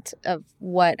point of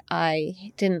what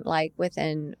I didn't like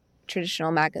within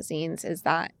traditional magazines is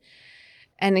that,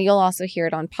 and you'll also hear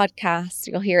it on podcasts,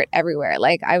 you'll hear it everywhere.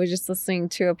 Like I was just listening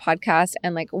to a podcast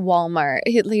and like Walmart,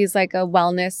 he's like a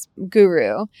wellness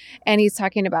guru, and he's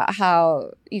talking about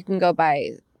how you can go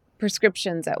buy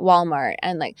prescriptions at Walmart.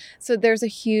 And like, so there's a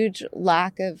huge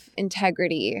lack of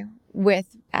integrity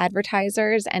with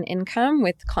advertisers and income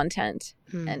with content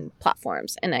and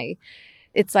platforms. And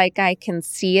it's like I can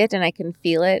see it and I can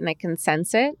feel it and I can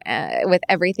sense it with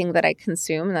everything that I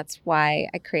consume. And that's why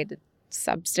I created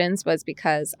Substance, was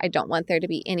because I don't want there to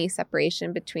be any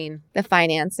separation between the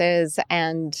finances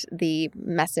and the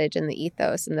message and the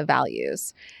ethos and the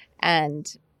values.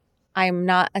 And I'm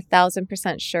not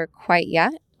 1,000% sure quite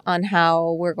yet on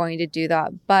how we're going to do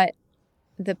that. But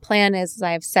the plan is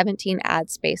I have 17 ad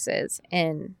spaces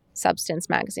in Substance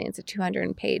Magazine. It's a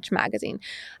 200-page magazine.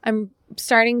 I'm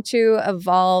starting to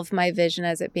evolve my vision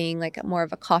as it being like more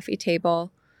of a coffee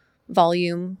table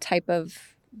volume type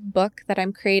of book that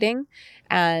I'm creating.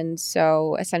 And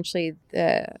so essentially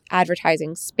the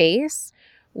advertising space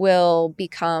will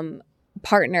become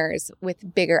partners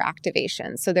with bigger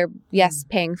activations. So they're, yes,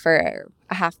 paying for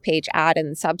a half-page ad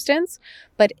in Substance,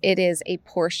 but it is a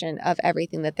portion of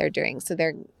everything that they're doing. So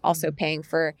they're also paying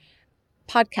for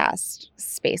podcast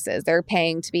spaces. They're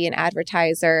paying to be an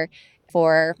advertiser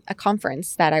for a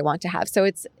conference that I want to have. So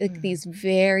it's like these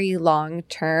very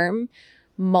long-term,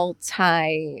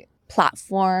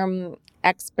 multi-platform,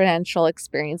 exponential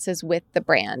experiences with the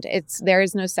brand. There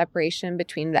is no separation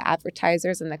between the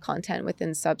advertisers and the content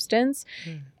within Substance.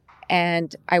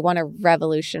 And I want to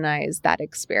revolutionize that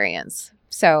experience.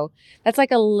 So that's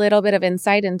like a little bit of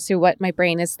insight into what my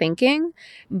brain is thinking,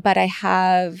 but I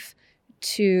have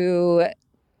to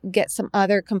get some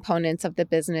other components of the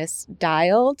business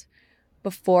dialed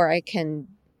before I can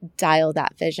dial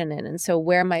that vision in. And so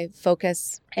where my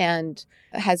focus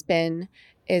has been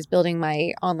is building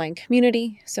my online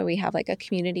community. So we have like a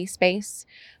community space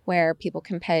where people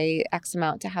can pay X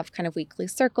amount to have kind of weekly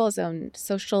circles and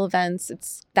social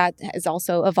events. That is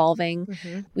also evolving.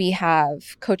 We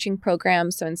have coaching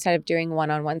programs. So instead of doing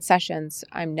one-on-one sessions,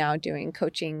 I'm now doing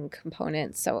coaching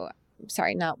components. So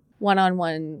sorry, not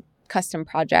one-on-one custom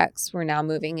projects. We're now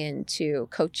moving into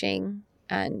coaching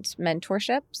and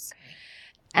mentorships.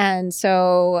 And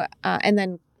so, and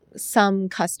then some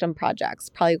custom projects,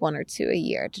 probably one or two a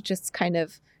year, to just kind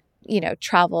of,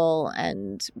 travel.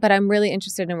 But I'm really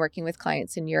interested in working with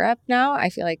clients in Europe now. I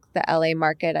feel like the LA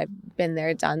market, I've been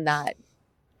there, done that,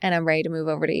 and I'm ready to move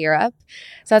over to Europe.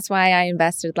 So that's why I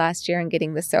invested last year in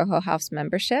getting the Soho House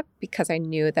membership, because I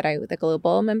knew that the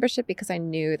global membership, because I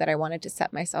knew that I wanted to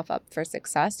set myself up for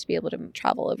success to be able to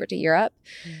travel over to Europe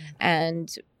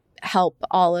and help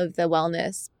all of the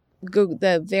wellness,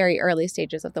 the very early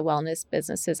stages of the wellness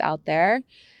businesses out there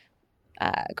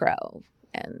grow.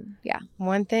 And yeah.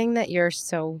 One thing that you're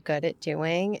so good at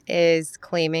doing is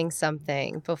claiming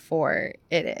something before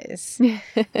it is.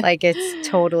 Like, it's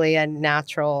totally a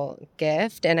natural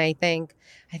gift. And I think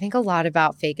a lot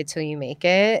about fake it till you make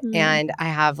it. And I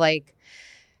have like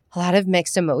a lot of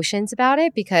mixed emotions about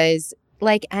it because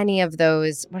like any of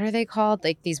those, what are they called?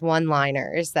 Like these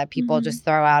one-liners that people just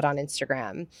throw out on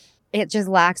Instagram. It just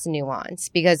lacks nuance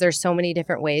because there's so many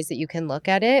different ways that you can look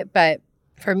at it. But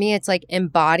for me, it's like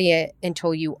embody it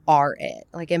until you are it.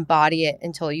 Like embody it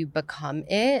until you become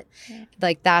it. Yeah.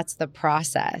 Like that's the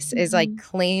process is like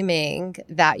claiming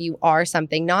that you are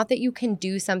something, not that you can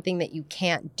do something that you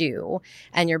can't do.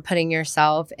 And you're putting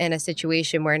yourself in a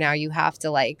situation where now you have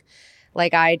to like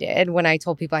I did when I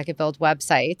told people I could build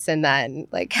websites. And then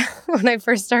like when I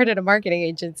first started a marketing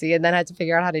agency and then had to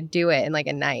figure out how to do it in like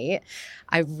a night,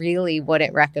 I really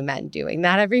wouldn't recommend doing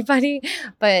that, everybody.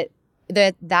 But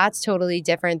that's totally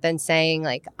different than saying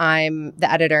like I'm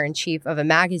the editor-in-chief of a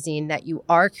magazine that you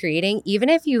are creating, even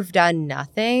if you've done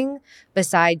nothing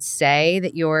besides say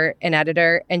that you're an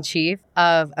editor-in-chief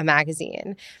of a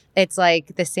magazine. It's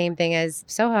like the same thing as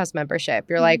Soho House membership.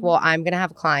 You're like, well, I'm going to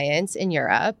have clients in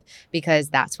Europe because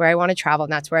that's where I want to travel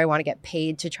and that's where I want to get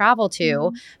paid to travel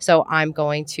to. So I'm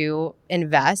going to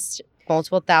invest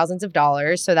multiple thousands of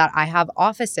dollars so that I have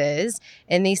offices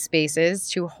in these spaces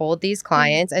to hold these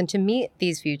clients and to meet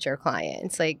these future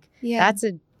clients. Like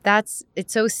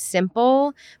it's so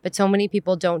simple, but so many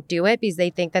people don't do it because they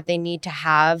think that they need to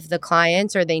have the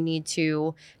clients or they need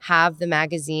to have the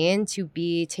magazine to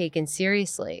be taken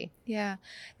seriously. Yeah.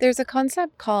 There's a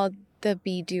concept called the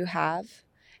be, do, have,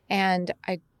 and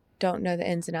I don't know the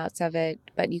ins and outs of it,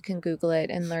 but you can Google it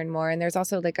and learn more. And there's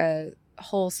also like a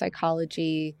whole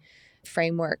psychology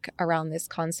framework around this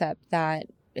concept that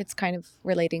it's kind of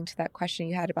relating to that question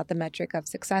you had about the metric of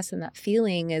success, and that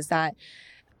feeling is that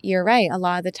you're right. A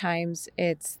lot of the times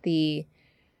it's the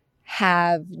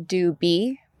have, do,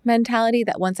 be mentality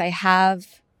that once I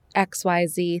have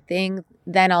XYZ thing,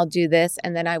 then I'll do this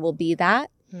and then I will be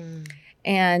that.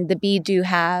 And the be, do,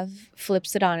 have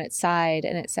flips it on its side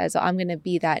and it says, oh, I'm going to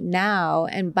be that now.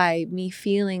 And by me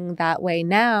feeling that way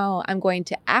now, I'm going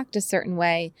to act a certain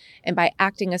way. And by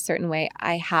acting a certain way,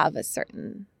 I have a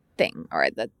certain thing, or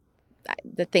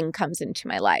the thing comes into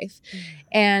my life.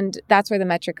 And that's where the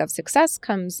metric of success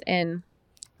comes in,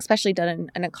 especially done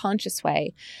in a conscious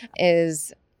way,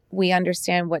 is we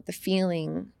understand what the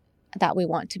feeling that we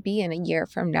want to be in a year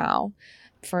from now.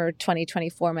 For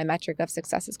 2024, my metric of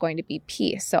success is going to be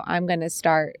peace. So I'm going to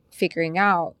start figuring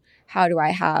out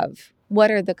what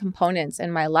are the components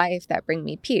in my life that bring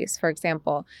me peace? For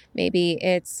example, maybe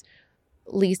it's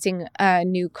leasing a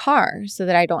new car so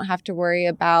that I don't have to worry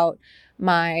about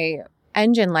my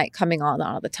engine light coming on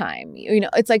all the time.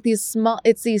 It's like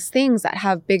these things that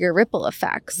have bigger ripple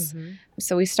effects.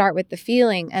 So we start with the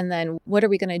feeling, and then what are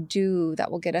we going to do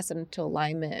that will get us into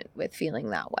alignment with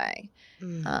feeling that way?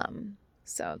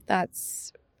 So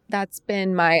that's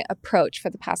been my approach for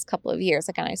the past couple of years.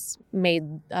 Again, I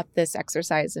made up this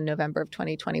exercise in November of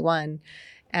 2021,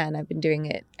 and I've been doing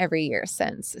it every year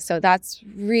since. So that's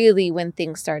really when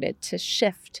things started to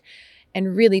shift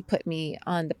and really put me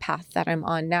on the path that I'm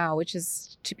on now, which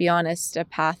is, to be honest, a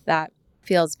path that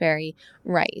feels very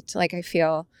right. Like I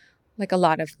feel like a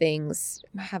lot of things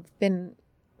have been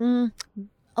a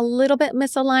little bit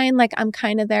misaligned. Like I'm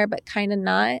kind of there, but kind of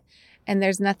not. And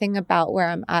there's nothing about where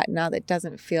I'm at now that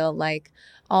doesn't feel like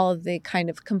all of the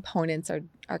kind of components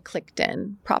are clicked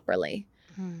in properly.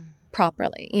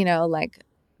 Like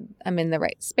I'm in the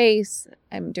right space,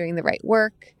 I'm doing the right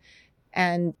work.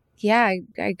 And yeah,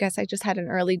 I guess I just had an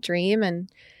early dream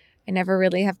and I never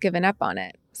really have given up on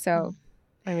it. So,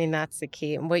 I mean, that's the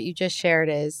key. And what you just shared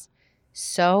is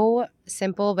so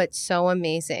simple, but so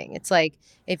amazing. It's like,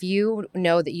 if you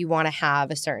know that you want to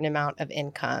have a certain amount of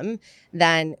income,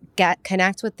 then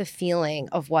connect with the feeling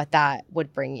of what that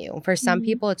would bring you. For some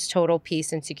people, it's total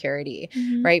peace and security,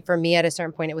 right? For me, at a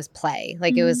certain point, it was play.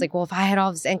 Like, it was like, well, if I had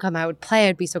all this income, I would play.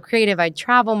 I'd be so creative. I'd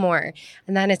travel more.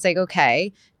 And then it's like,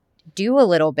 okay, do a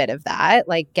little bit of that,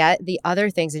 like get the other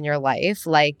things in your life.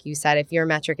 Like you said, if your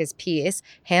metric is peace,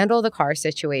 handle the car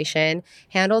situation,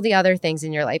 handle the other things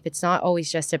in your life. It's not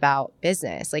always just about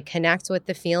business. Like connect with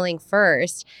the feeling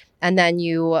first, and then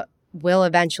you will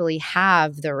eventually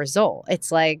have the result.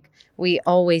 It's like we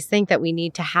always think that we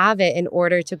need to have it in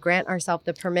order to grant ourselves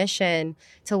the permission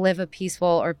to live a peaceful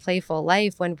or playful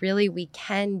life, when really we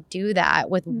can do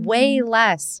that with way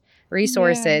less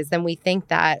resources than we think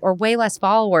that, or way less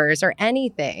followers or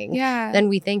anything than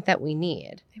we think that we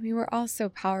need. I mean, we're all so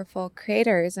powerful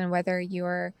creators, and whether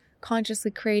you're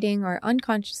consciously creating or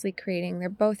unconsciously creating. They're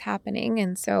both happening.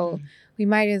 And so we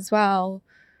might as well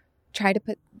try to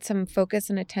put some focus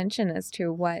and attention as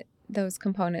to what those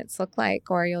components look like,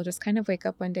 or you'll just kind of wake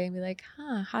up one day and be like,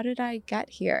 how did I get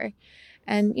here?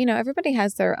 And, everybody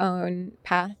has their own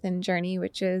path and journey,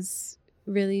 which is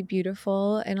really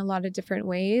beautiful in a lot of different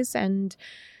ways. And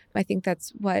I think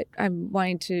that's what I'm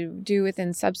wanting to do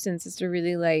within Substance, is to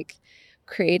really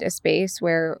create a space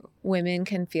where women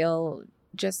can feel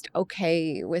just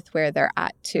okay with where they're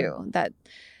at too. That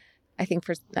I think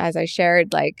as I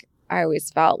shared, I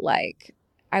always felt like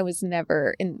I was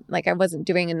never I wasn't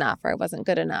doing enough, or I wasn't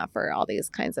good enough, or all these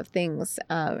kinds of things.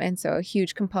 And so a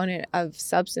huge component of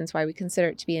Substance, why we consider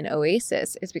it to be an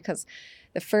oasis, is because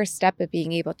the first step of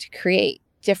being able to create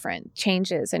different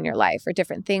changes in your life or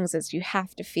different things is you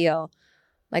have to feel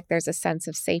like there's a sense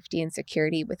of safety and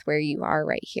security with where you are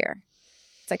right here.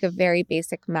 It's like a very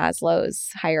basic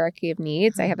Maslow's hierarchy of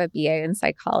needs. I have a BA in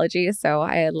psychology, so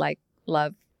I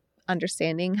love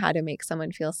understanding how to make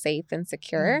someone feel safe and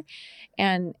secure.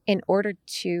 And in order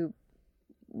to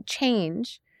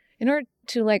change, in order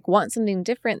to want something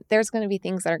different, there's going to be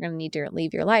things that are going to need to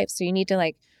leave your life. So you need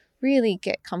to really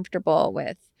get comfortable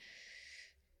with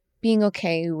being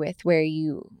okay with where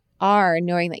you are,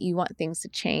 knowing that you want things to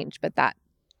change, but that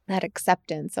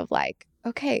acceptance of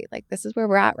okay, this is where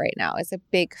we're at right now is a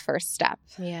big first step.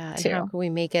 Yeah. And how can we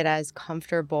make it as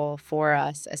comfortable for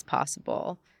us as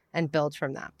possible and build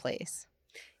from that place?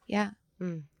 Yeah.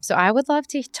 So I would love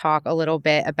to talk a little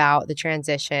bit about the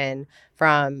transition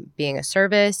from being a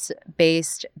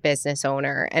service-based business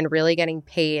owner and really getting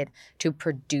paid to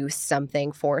produce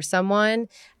something for someone,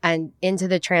 and into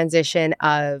the transition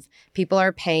of people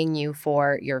are paying you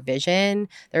for your vision,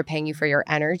 they're paying you for your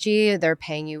energy, they're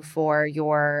paying you for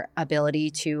your ability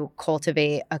to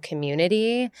cultivate a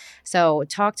community. So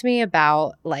talk to me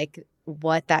about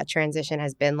what that transition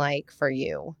has been like for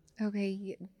you.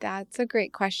 Okay, that's a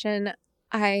great question.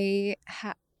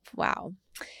 Wow.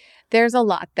 There's a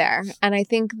lot there. And I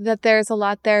think that there's a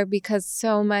lot there because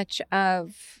so much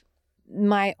of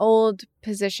my old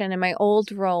position and my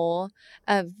old role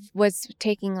was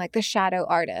taking the shadow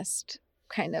artist,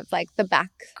 kind of the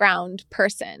background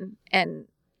person, and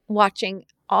watching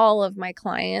all of my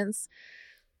clients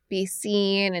be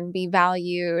seen and be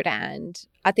valued. And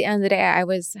at the end of the day, I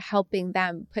was helping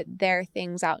them put their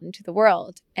things out into the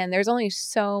world. And there's only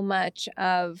so much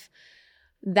of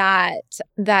that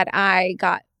I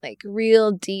got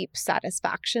real deep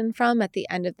satisfaction from at the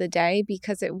end of the day,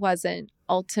 because it wasn't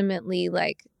ultimately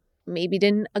maybe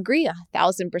didn't agree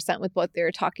 1,000% with what they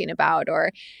were talking about,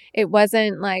 or it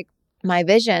wasn't my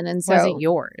vision. And so it wasn't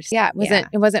yours. Yeah,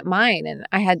 it wasn't mine. And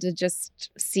I had to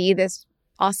just see this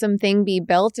awesome thing be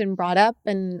built and brought up,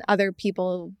 and other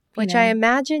people, which I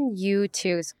imagine you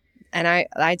too. And I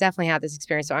definitely had this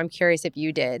experience. So I'm curious if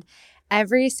you did.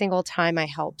 Every single time I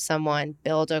help someone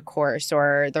build a course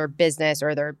or their business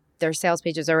or their sales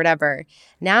pages or whatever,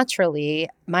 naturally,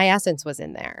 my essence was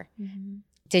in there. Mm-hmm.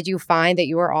 Did you find that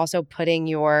you were also putting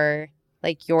your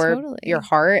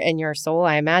heart and your soul,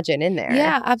 I imagine, in there?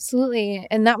 Yeah, absolutely.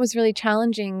 And that was really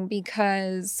challenging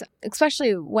because,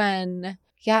 especially when,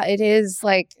 it is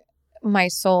my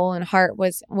soul and heart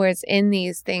was in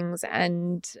these things,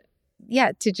 and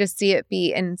to just see it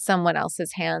be in someone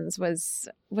else's hands was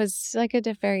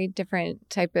a very different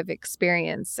type of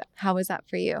experience. How was that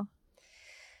for you?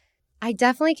 I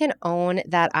definitely can own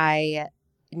that I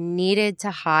needed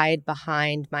to hide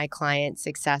behind my client's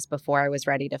success before I was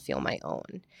ready to feel my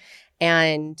own.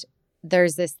 And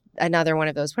there's another one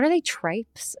of those. What are they?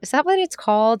 Tripes? Is that what it's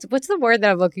called? What's the word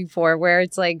that I'm looking for? Where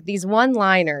it's these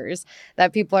one-liners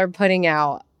that people are putting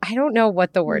out. I don't know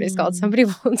what the word is called. Somebody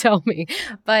will tell me.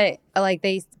 But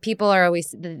people are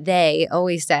always, they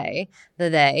always say,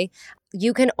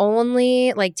 you can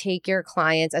only take your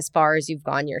clients as far as you've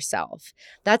gone yourself.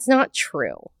 That's not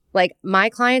true. My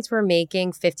clients were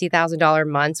making $50,000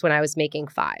 months when I was making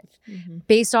 $5,000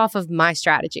 based off of my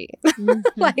strategy.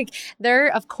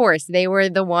 Mm-hmm. Of course, they were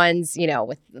the ones,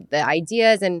 with the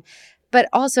ideas, but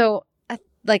also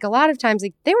a lot of times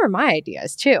they were my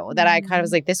ideas too, that I kind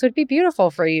of was this would be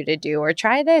beautiful for you to do, or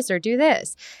try this or do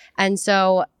this. And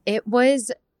so it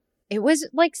was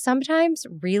sometimes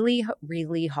really,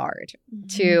 really hard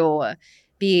to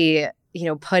be,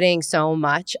 putting so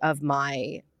much of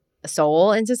my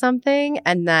soul into something,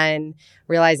 and then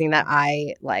realizing that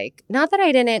not that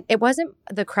I didn't, it wasn't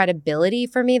the credibility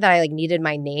for me that I needed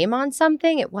my name on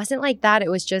something. It wasn't like that.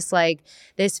 It was just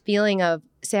this feeling of,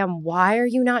 Sam, why are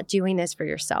you not doing this for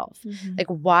yourself? Mm-hmm. Like,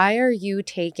 why are you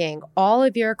taking all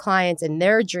of your clients and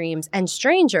their dreams and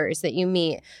strangers that you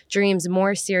meet dreams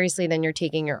more seriously than you're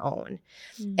taking your own?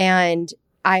 Mm-hmm. And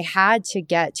I had to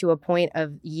get to a point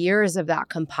of years of that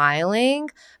compiling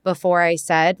before I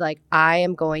said, like, I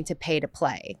am going to pay to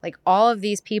play. Like, all of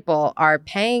these people are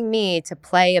paying me to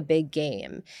play a big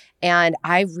game. And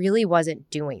I really wasn't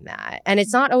doing that. And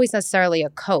it's not always necessarily a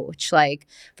coach. Like,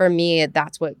 for me,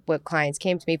 that's what clients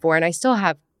came to me for. And I still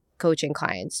have coaching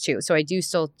clients too. So I do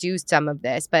still do some of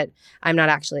this, but I'm not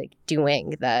actually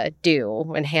doing the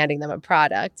do and handing them a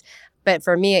product. But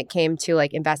for me, it came to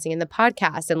like investing in the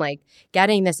podcast and like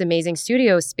getting this amazing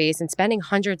studio space and spending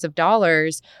hundreds of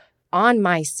dollars on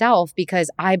myself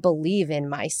because I believe in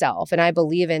myself and I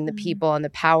believe in the people and the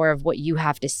power of what you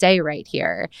have to say right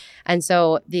here. And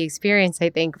so the experience, I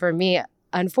think, for me,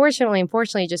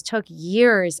 unfortunately, just took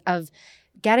years of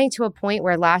getting to a point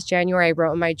where last January I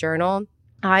wrote in my journal,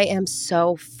 I am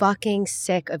so fucking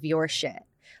sick of your shit.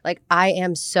 Like, I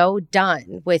am so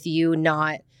done with you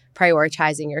not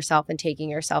prioritizing yourself and taking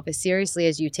yourself as seriously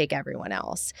as you take everyone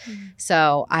else.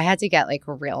 So I had to get like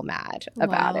real mad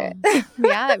about it.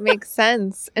 Yeah, it makes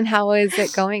sense. And how is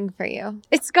it going for you?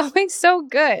 It's going so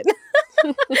good.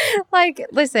 Like,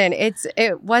 listen,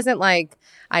 it wasn't like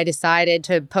I decided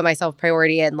to put myself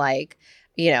priority and like,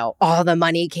 all the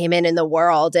money came in the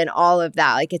world and all of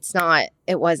that. Like,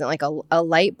 it wasn't like a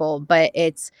light bulb, but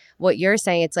it's what you're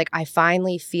saying. It's like, I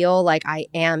finally feel like I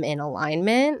am in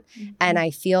alignment and I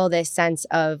feel this sense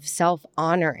of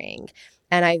self-honoring.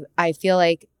 And I feel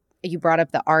like you brought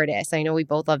up the artist. I know we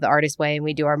both love the artist way and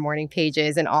we do our morning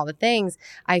pages and all the things.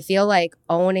 I feel like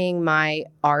owning my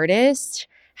artist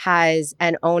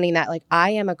and owning that, like,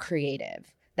 I am a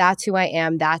creative. That's who I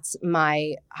am. That's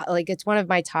it's one of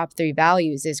my top 3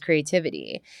 values is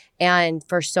creativity. And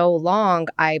for so long,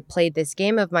 I played this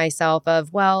game of myself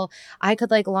of, well, I could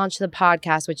like launch the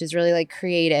podcast, which is really like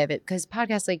creative because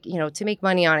podcasts, like, to make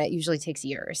money on it usually takes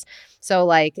years. So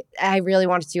like, I really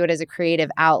wanted to do it as a creative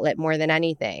outlet more than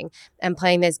anything. And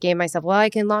playing this game myself, well,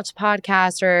 I can launch a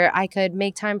podcast or I could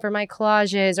make time for my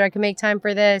collages or I could make time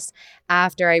for this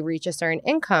after I reach a certain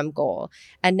income goal.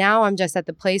 And now I'm just at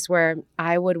the place where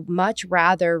I would much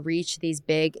rather reach these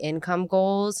big income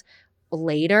goals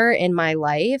later in my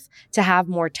life to have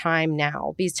more time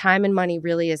now, because time and money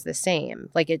really is the same.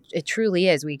 Like it truly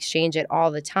is. We exchange it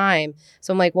all the time.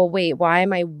 So I'm like, well, wait, why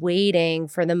am I waiting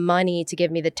for the money to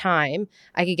give me the time?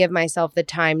 I could give myself the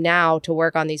time now to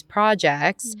work on these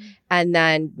projects and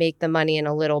then make the money in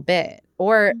a little bit,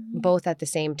 or both at the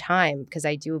same time, because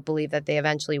I do believe that they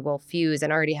eventually will fuse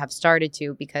and already have started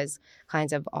to, because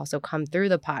clients have also come through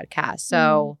the podcast.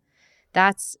 So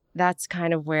that's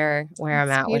kind of where I'm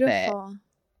at beautiful. with it.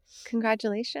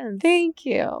 Congratulations. Thank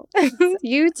you.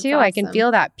 You too. Awesome. I can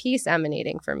feel that peace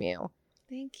emanating from you.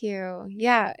 Thank you.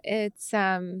 Yeah, it's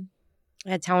tell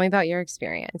me about your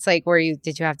experience. Like,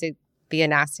 did you have to be a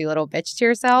nasty little bitch to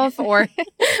yourself or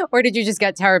did you just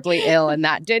get terribly ill and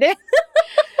that did it?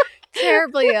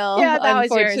 Terribly ill, yeah, that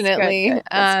unfortunately. Was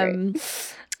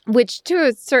yours. Good. Which to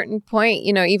a certain point,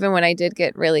 even when I did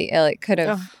get really ill, it could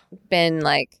have been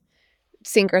like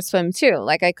sink or swim too.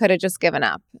 Like I could have just given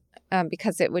up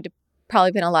because it would have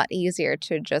probably been a lot easier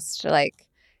to just like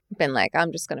been like,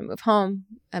 I'm just going to move home.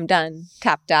 I'm done,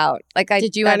 tapped out.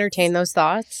 Did you entertain those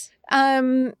thoughts?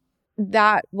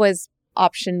 That was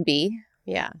option B.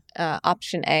 Yeah.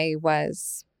 Option A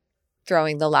was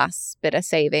throwing the last bit of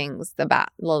savings, the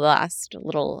last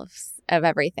little of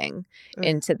everything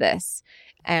into this.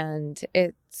 And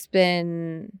it's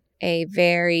been a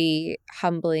very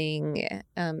humbling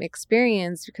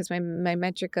experience because my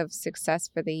metric of success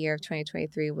for the year of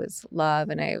 2023 was love.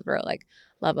 And I wrote like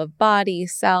love of body,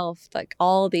 self, like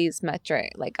all these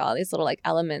metric, like all these little like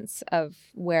elements of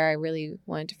where I really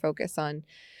wanted to focus on.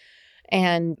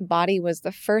 And body was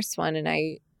the first one. And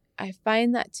I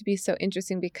find that to be so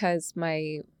interesting because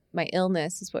my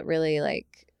illness is what really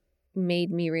like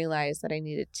made me realize that I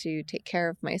needed to take care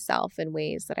of myself in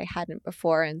ways that I hadn't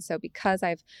before. And so because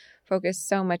I've focused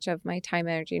so much of my time,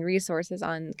 energy, and resources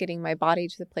on getting my body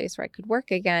to the place where I could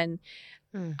work again,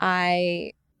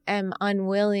 I am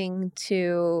unwilling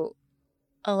to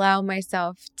allow my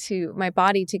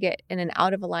body to get in an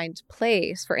out of aligned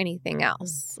place for anything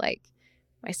else. Like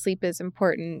my sleep is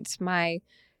important, my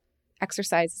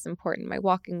exercise is important, my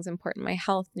walking is important, my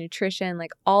health, nutrition,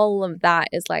 like all of that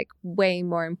is like way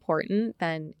more important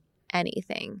than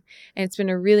anything. And it's been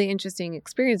a really interesting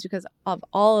experience because of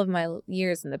all of my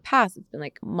years in the past, it's been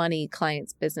like money,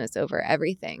 clients, business over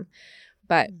everything.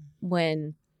 But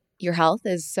when your health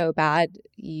is so bad,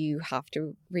 you have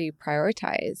to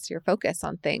reprioritize your focus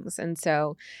on things. And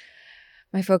so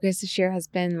my focus this year has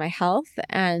been my health.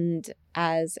 And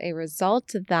as a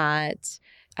result of that,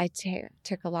 I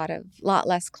took a lot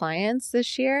less clients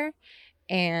this year.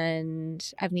 And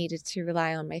I've needed to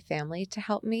rely on my family to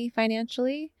help me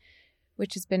financially,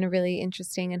 which has been a really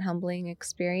interesting and humbling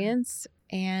experience.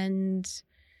 And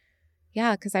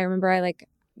yeah, because I remember I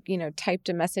typed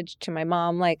a message to my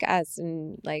mom,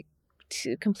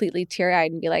 completely teary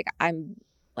eyed and be like, I'm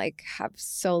have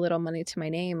so little money to my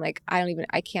name. Like,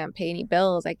 I can't pay any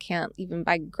bills. I can't even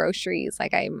buy groceries.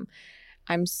 Like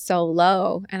I'm so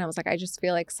low. And I was like, I just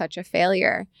feel like such a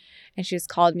failure. And she just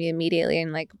called me immediately,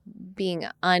 and being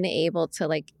unable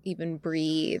to even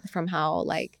breathe from how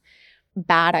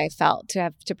bad I felt to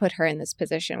have to put her in this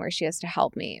position where she has to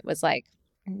help me. It was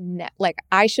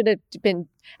I should have been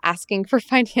asking for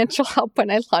financial help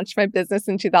when I launched my business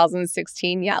in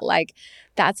 2016. Yeah,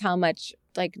 that's how much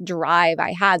drive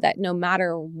I had, that no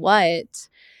matter what,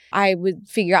 I would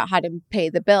figure out how to pay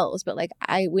the bills. But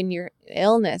when your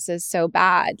illness is so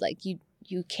bad,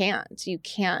 you can't.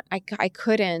 I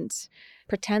couldn't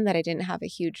pretend that I didn't have a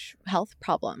huge health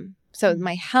problem. So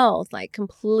my health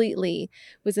completely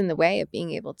was in the way of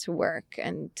being able to work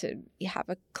and to have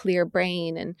a clear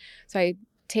brain. And so I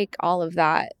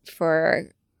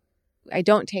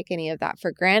don't take any of that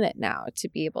for granted now, to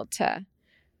be able to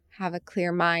have a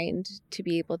clear mind, to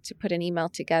be able to put an email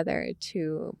together,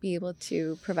 to be able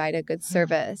to provide a good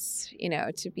service,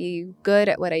 to be good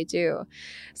at what I do.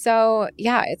 So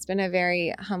yeah, it's been a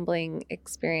very humbling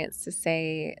experience, to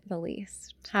say the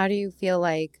least. How do you feel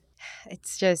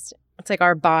it's like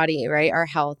our body, right? Our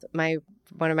health.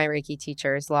 One of my Reiki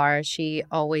teachers, Laura, she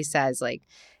always says,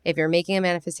 if you're making a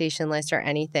manifestation list or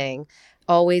anything,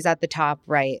 always at the top,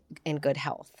 write in good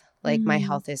health. My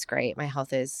health is great. My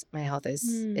health is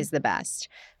the best,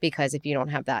 because if you don't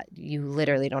have that, you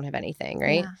literally don't have anything,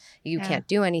 right? Yeah. You can't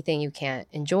do anything. You can't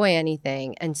enjoy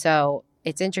anything. And so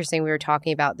it's interesting. We were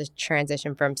talking about the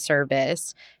transition from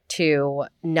service to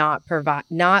not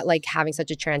having such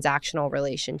a transactional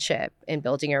relationship and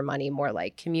building your money more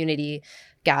like community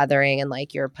gathering, and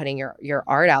you're putting your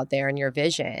art out there and your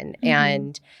vision.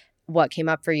 And what came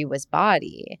up for you was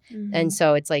body. And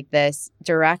so it's this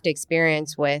direct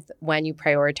experience with when you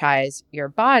prioritize your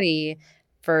body.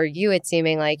 For you, it's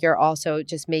seeming like you're also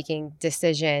just making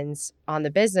decisions on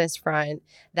the business front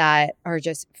that are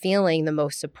just feeling the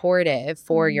most supportive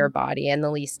for your body and the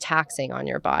least taxing on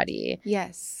your body.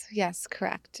 Yes,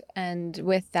 correct. And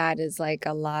with that is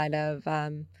a lot of,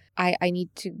 I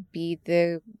need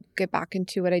to get back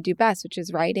into what I do best, which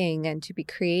is writing, and to be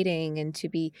creating, and to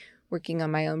be working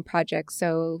on my own projects.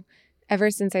 So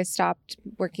ever since I stopped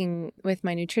working with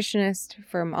my nutritionist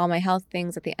for all my health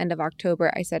things at the end of October,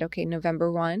 I said, okay,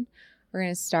 November 1, we're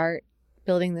going to start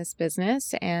building this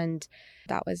business. And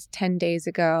that was 10 days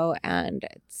ago. And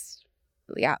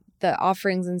the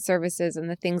offerings and services and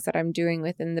the things that I'm doing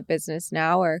within the business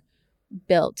now are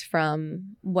built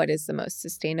from what is the most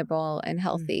sustainable and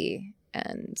healthy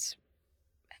and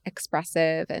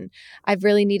expressive. And I've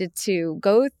really needed to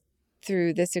go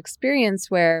through this experience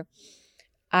where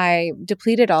I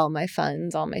depleted all my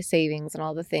funds, all my savings, and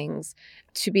all the things,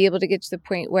 to be able to get to the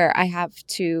point where I have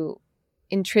to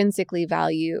intrinsically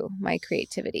value my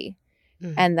creativity.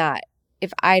 And that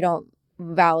if I don't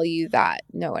value that,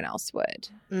 no one else would,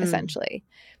 essentially.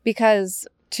 Because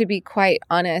to be quite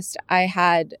honest, I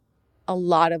had a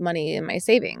lot of money in my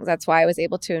savings. That's why I was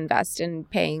able to invest in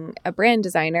paying a brand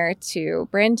designer to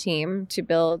brand team to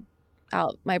build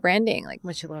out my branding,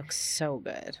 which looks so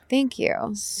good. Thank you.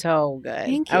 So good.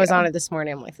 Thank you. I was on it this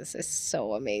morning. I'm like, this is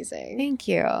so amazing. Thank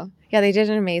you. Yeah, they did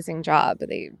an amazing job.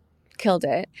 They killed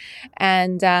it.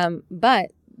 And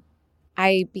but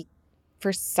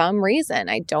for some reason,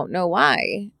 I don't know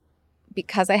why,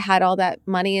 because I had all that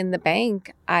money in the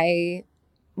bank, I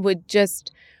would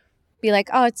just be like,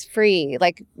 oh, it's free.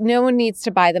 No one needs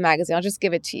to buy the magazine. I'll just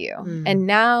give it to you. And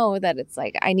now that it's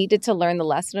I needed to learn the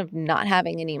lesson of not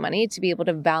having any money to be able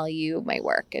to value my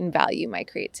work and value my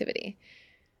creativity.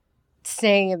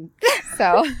 Same.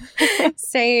 So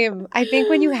same. I think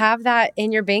when you have that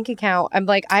in your bank account,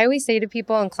 I always say to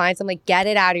people and clients, get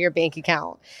it out of your bank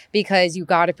account, because you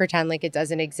got to pretend like it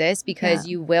doesn't exist, because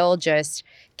you will just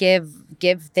give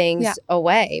things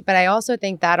away. But I also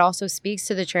think that also speaks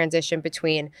to the transition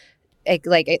between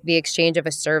the exchange of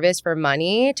a service for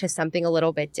money to something a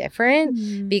little bit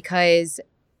different, because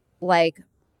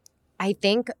I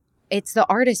think it's the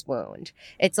artist wound.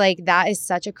 It's like that is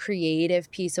such a creative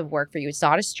piece of work for you. It's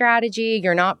not a strategy.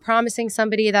 You're not promising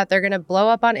somebody that they're going to blow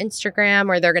up on Instagram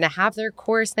or they're going to have their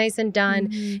course nice and done.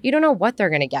 You don't know what they're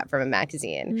going to get from a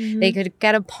magazine. They could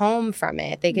get a poem from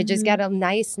it. They could just get a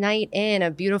nice night in,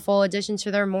 a beautiful addition to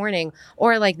their morning,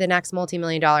 or like the next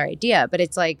multi-million-dollar idea. But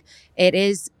it's like,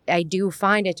 I do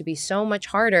find it to be so much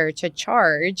harder to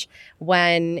charge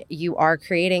when you are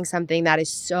creating something that is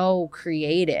so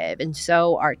creative and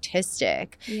so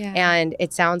artistic. Yeah. And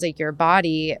it sounds like your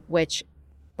body, which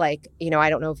like, I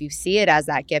don't know if you see it as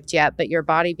that gift yet, but your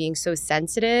body being so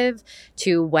sensitive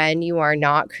to when you are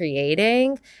not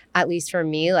creating, at least for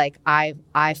me, like I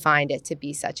find it to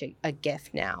be such a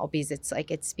gift now, because it's like,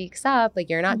 it speaks up, like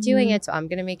you're not doing it. So I'm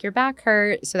going to make your back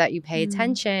hurt so that you pay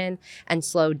attention and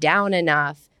slow down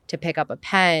enough to pick up a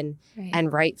pen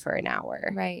and write for an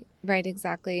hour. Right.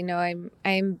 Exactly. No,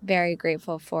 I'm very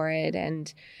grateful for it.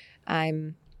 And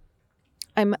I'm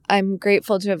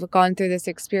grateful to have gone through this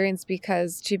experience,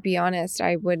 because to be honest,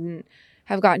 I wouldn't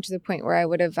have gotten to the point where I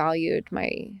would have valued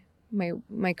my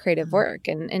creative work.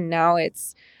 And now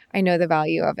I know the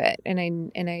value of it. And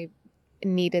I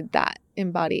needed that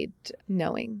embodied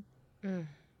knowing.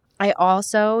 I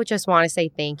also just want to say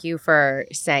thank you for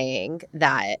saying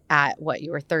that at what you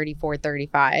were 34,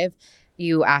 35,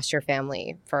 you asked your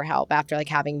family for help after like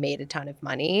having made a ton of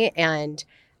money. And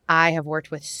I have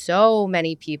worked with so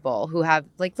many people who have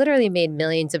like literally made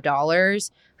millions of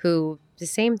dollars, who the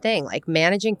same thing, like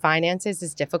managing finances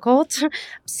is difficult.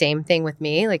 Same thing with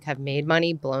me, like have made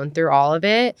money, blown through all of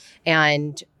it.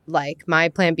 And like my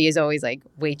plan B is always like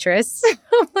waitress.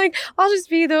 I'm like, I'll just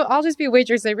be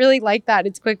waitress. I really like that.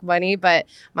 It's quick money. But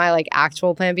my like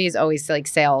actual plan B is always like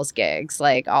sales gigs.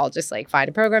 Like I'll just like find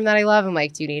a program that I love. I'm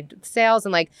like, do you need sales?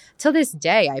 And like till this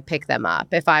day, I pick them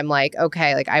up. If I'm like,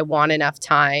 okay, like I want enough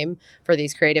time for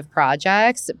these creative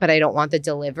projects, but I don't want the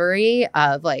delivery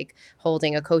of like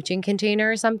holding a coaching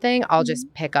container or something, I'll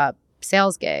just pick up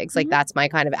sales gigs. Like that's my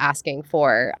kind of asking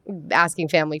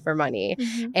family for money.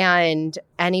 And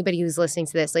anybody who's listening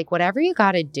to this, like whatever you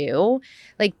got to do,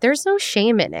 like there's no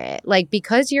shame in it. Like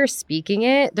because you're speaking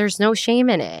it, there's no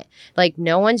shame in it. Like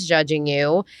no one's judging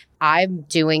you. I'm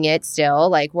doing it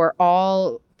still. Like we're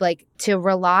all like, to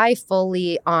rely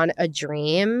fully on a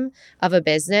dream of a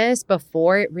business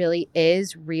before it really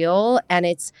is real and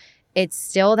it's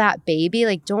still that baby.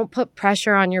 Like, don't put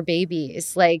pressure on your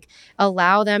babies. Like,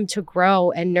 allow them to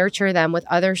grow and nurture them with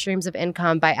other streams of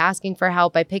income by asking for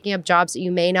help, by picking up jobs that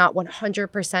you may not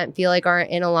 100% feel like are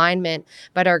in alignment,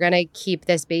 but are going to keep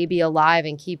this baby alive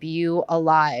and keep you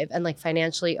alive and like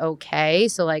financially okay.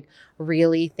 So like,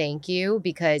 really thank you,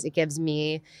 because it gives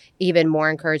me even more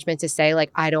encouragement to say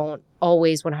like, I don't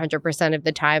always 100% of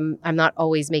the time, I'm not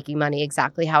always making money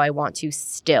exactly how I want to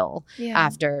still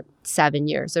after 7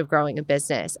 years of growing a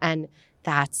business. And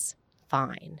that's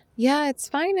fine. Yeah, it's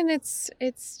fine. And it's,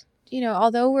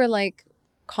 although we're like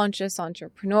conscious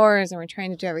entrepreneurs and we're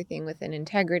trying to do everything within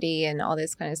integrity and all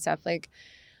this kind of stuff, like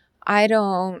I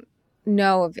don't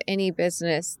know of any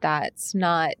business that's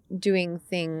not doing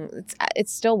things.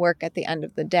 It's still work at the end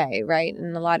of the day, right?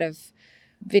 And a lot of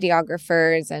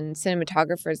videographers and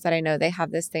cinematographers that I know, they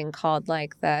have this thing called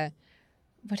like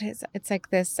it's like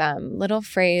this little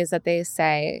phrase that they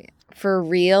say, for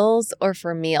reels or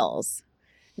for meals,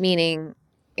 meaning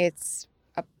it's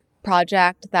a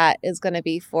project that is going to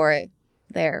be for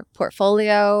their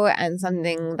portfolio and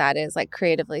something that is like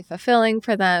creatively fulfilling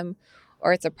for them,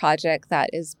 or it's a project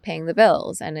that is paying the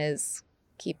bills and is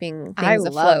keeping things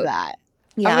afloat. I love that.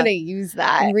 Yeah. I'm going to use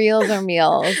that. Reels or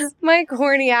meals. My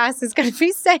corny ass is going to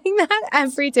be saying that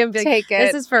every time. Like, take it.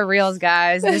 This is for reels,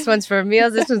 guys. This one's for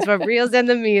meals. This one's for reels and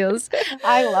the meals.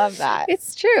 I love that.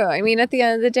 It's true. I mean, at the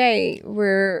end of the day,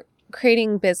 we're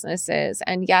creating businesses.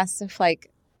 And yes, if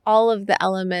like all of the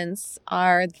elements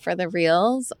are for the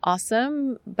reels,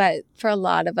 awesome. But for a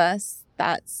lot of us,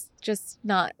 that's just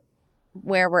not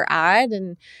where we're at.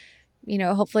 And,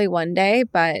 hopefully one day.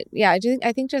 But yeah,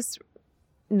 I think just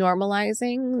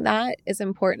normalizing that is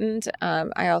important.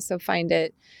 I also find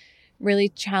it really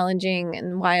challenging,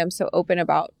 and why I'm so open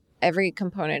about every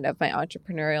component of my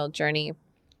entrepreneurial journey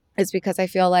is because I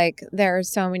feel like there are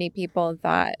so many people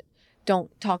that don't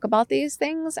talk about these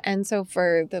things. And so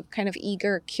for the kind of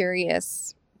eager,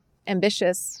 curious,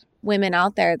 ambitious women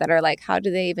out there that are like, how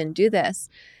do they even do this?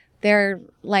 They're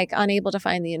like unable to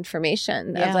find the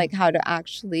information of like how to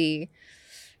actually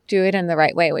do it in the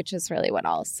right way, which is really what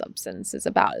all substance is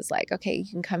about, is like, okay, you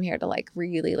can come here to like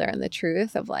really learn the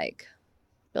truth of like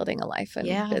building a life and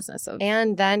business of.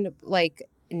 And then like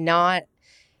not,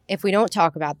 if we don't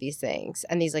talk about these things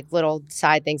and these like little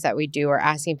side things that we do, or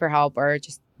asking for help, or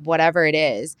just whatever it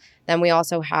is, then we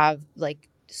also have like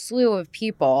slew of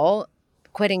people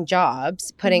quitting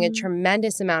jobs, putting a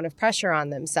tremendous amount of pressure on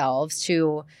themselves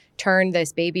to turn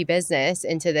this baby business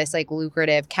into this like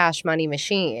lucrative cash money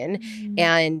machine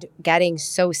and getting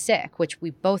so sick, which we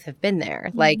both have been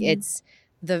there. Like it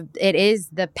is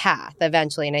the path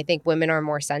eventually. And I think women are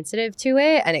more sensitive to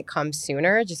it and it comes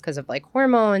sooner just because of like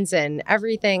hormones and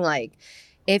everything. Like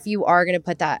if you are going to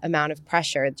put that amount of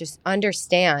pressure, just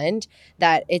understand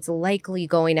that it's likely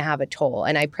going to have a toll.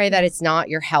 And I pray that it's not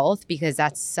your health, because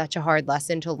that's such a hard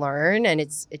lesson to learn and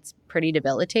it's pretty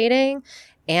debilitating.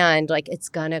 And like it's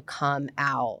going to come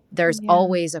out. There's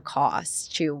always a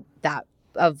cost to that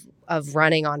of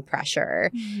running on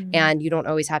pressure. And you don't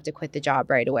always have to quit the job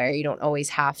right away. You don't always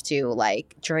have to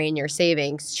like drain your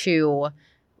savings to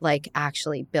like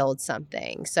actually build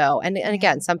something. So, and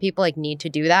again, some people like need to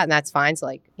do that and that's fine. So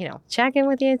like, you know, check in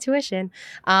with the intuition.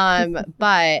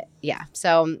 But yeah.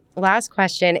 So last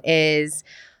question is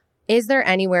there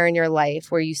anywhere in your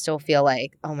life where you still feel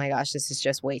like, oh my gosh, this is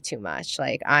just way too much?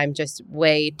 Like I'm just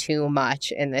way too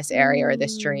much in this area or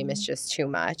this dream is just too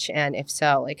much. And if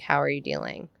so, like, how are you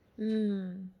dealing?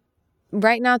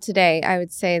 Right now today, I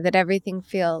would say that everything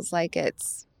feels like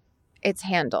it's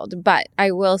handled. But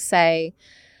I will say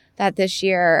that this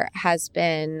year has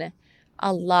been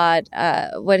a lot.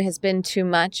 What has been too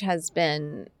much has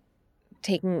been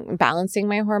balancing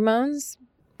my hormones,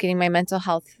 getting my mental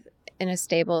health in a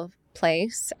stable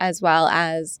place, as well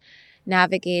as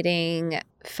navigating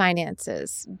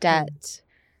finances, debt,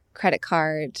 credit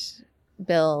card,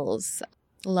 bills,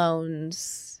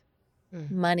 loans,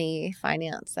 money,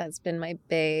 finance. That's been my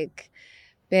big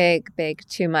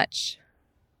too much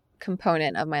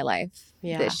component of my life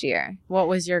this year. What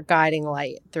was your guiding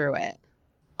light through it?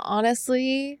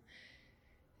 Honestly,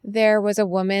 there was a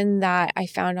woman that I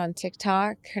found on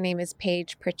TikTok. Her name is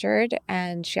Paige Pritchard,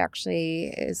 and she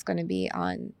actually is going to be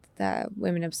on the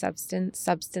Women of Substance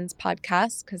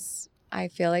podcast, because I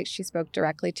feel like she spoke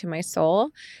directly to my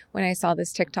soul when I saw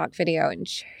this TikTok video. And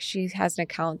she has an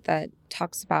account that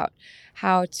talks about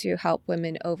how to help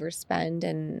women overspend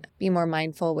and be more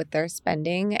mindful with their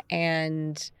spending.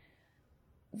 And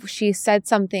she said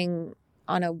something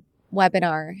on a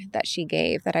webinar that she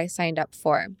gave that I signed up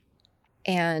for.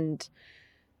 And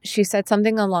she said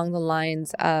something along the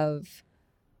lines of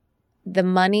the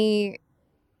money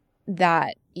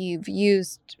that you've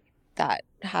used that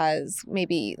has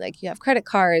maybe like you have credit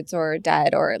cards or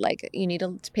debt or like you need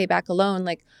to pay back a loan,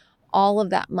 like all of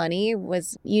that money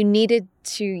was, you needed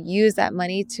to use that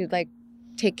money to like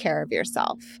take care of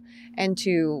yourself and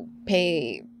to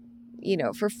pay, you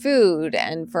know, for food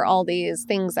and for all these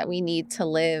things that we need to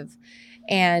live.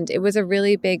 And it was a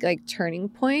really big like turning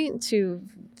point to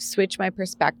switch my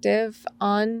perspective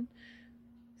on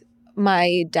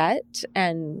my debt,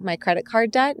 and my credit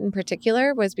card debt in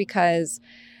particular was because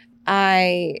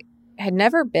I had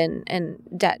never been in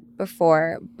debt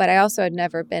before, but I also had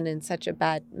never been in such a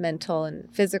bad mental and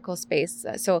physical space.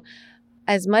 So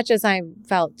as much as I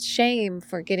felt shame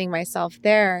for getting myself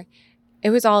there, it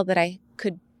was all that I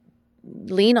could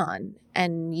lean on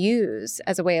and use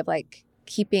as a way of like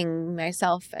keeping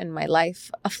myself and my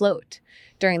life afloat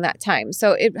during that time.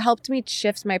 So it helped me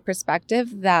shift my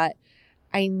perspective that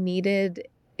I needed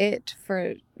it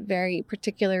for very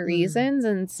particular reasons.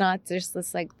 And it's not just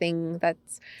this like thing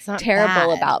that's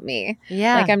terrible about me.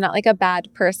 Yeah. Like I'm not like a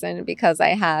bad person because I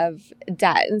have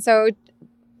debt. And so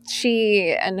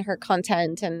she and her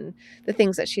content and the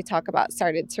things that she talked about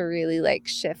started to really like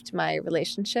shift my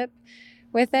relationship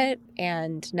with it.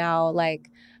 And now like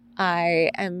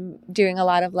I am doing a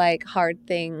lot of like hard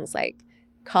things, like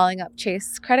calling up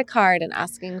Chase credit card and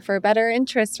asking for a better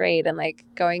interest rate, and like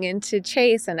going into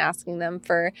Chase and asking them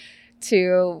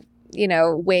to, you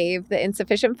know, waive the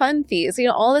insufficient fund fees, you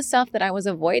know, all the stuff that I was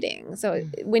avoiding. So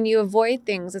when you avoid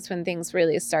things, it's when things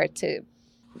really start to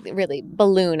really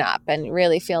balloon up and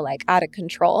really feel like out of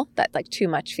control, that like too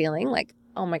much feeling, like,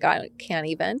 oh my God, I can't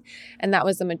even. And that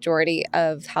was the majority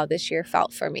of how this year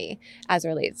felt for me as it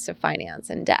relates to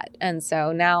finance and debt. And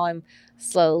so now I'm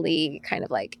slowly kind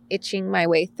of like itching my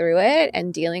way through it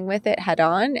and dealing with it head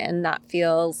on. And that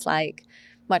feels like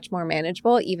much more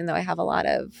manageable, even though I have a lot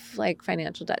of like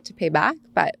financial debt to pay back.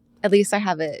 But at least I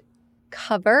have it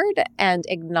covered and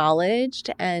acknowledged,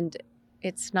 and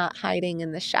it's not hiding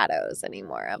in the shadows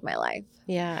anymore of my life.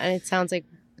 Yeah. And it sounds like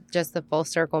just the full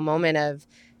circle moment of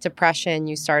depression.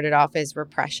 You started off as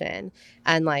repression.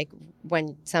 And like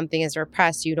when something is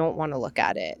repressed, you don't want to look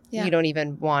at it. Yeah. You don't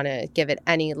even want to give it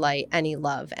any light, any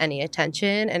love, any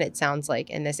attention. And it sounds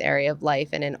like in this area of life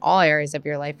and in all areas of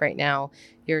your life right now,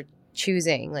 you're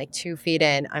choosing like 2 feet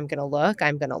in, I'm going to look,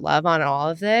 I'm going to love on all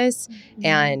of this.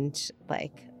 And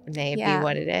like, may it be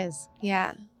what it is.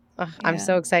 Yeah. Ugh, I'm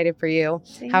so excited for you.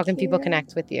 How can people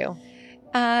connect with you?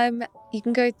 You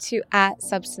can go to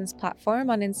 @Substance Platform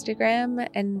on Instagram,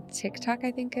 and TikTok,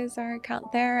 I think, is our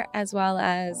account there, as well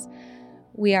as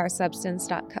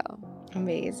wearesubstance.co.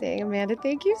 Amazing. Amanda,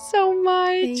 thank you so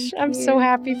much. I'm so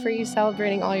happy for you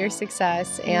celebrating all your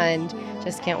success and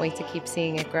just can't wait to keep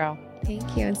seeing it grow.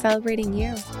 Thank you. And celebrating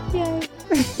you. Yay.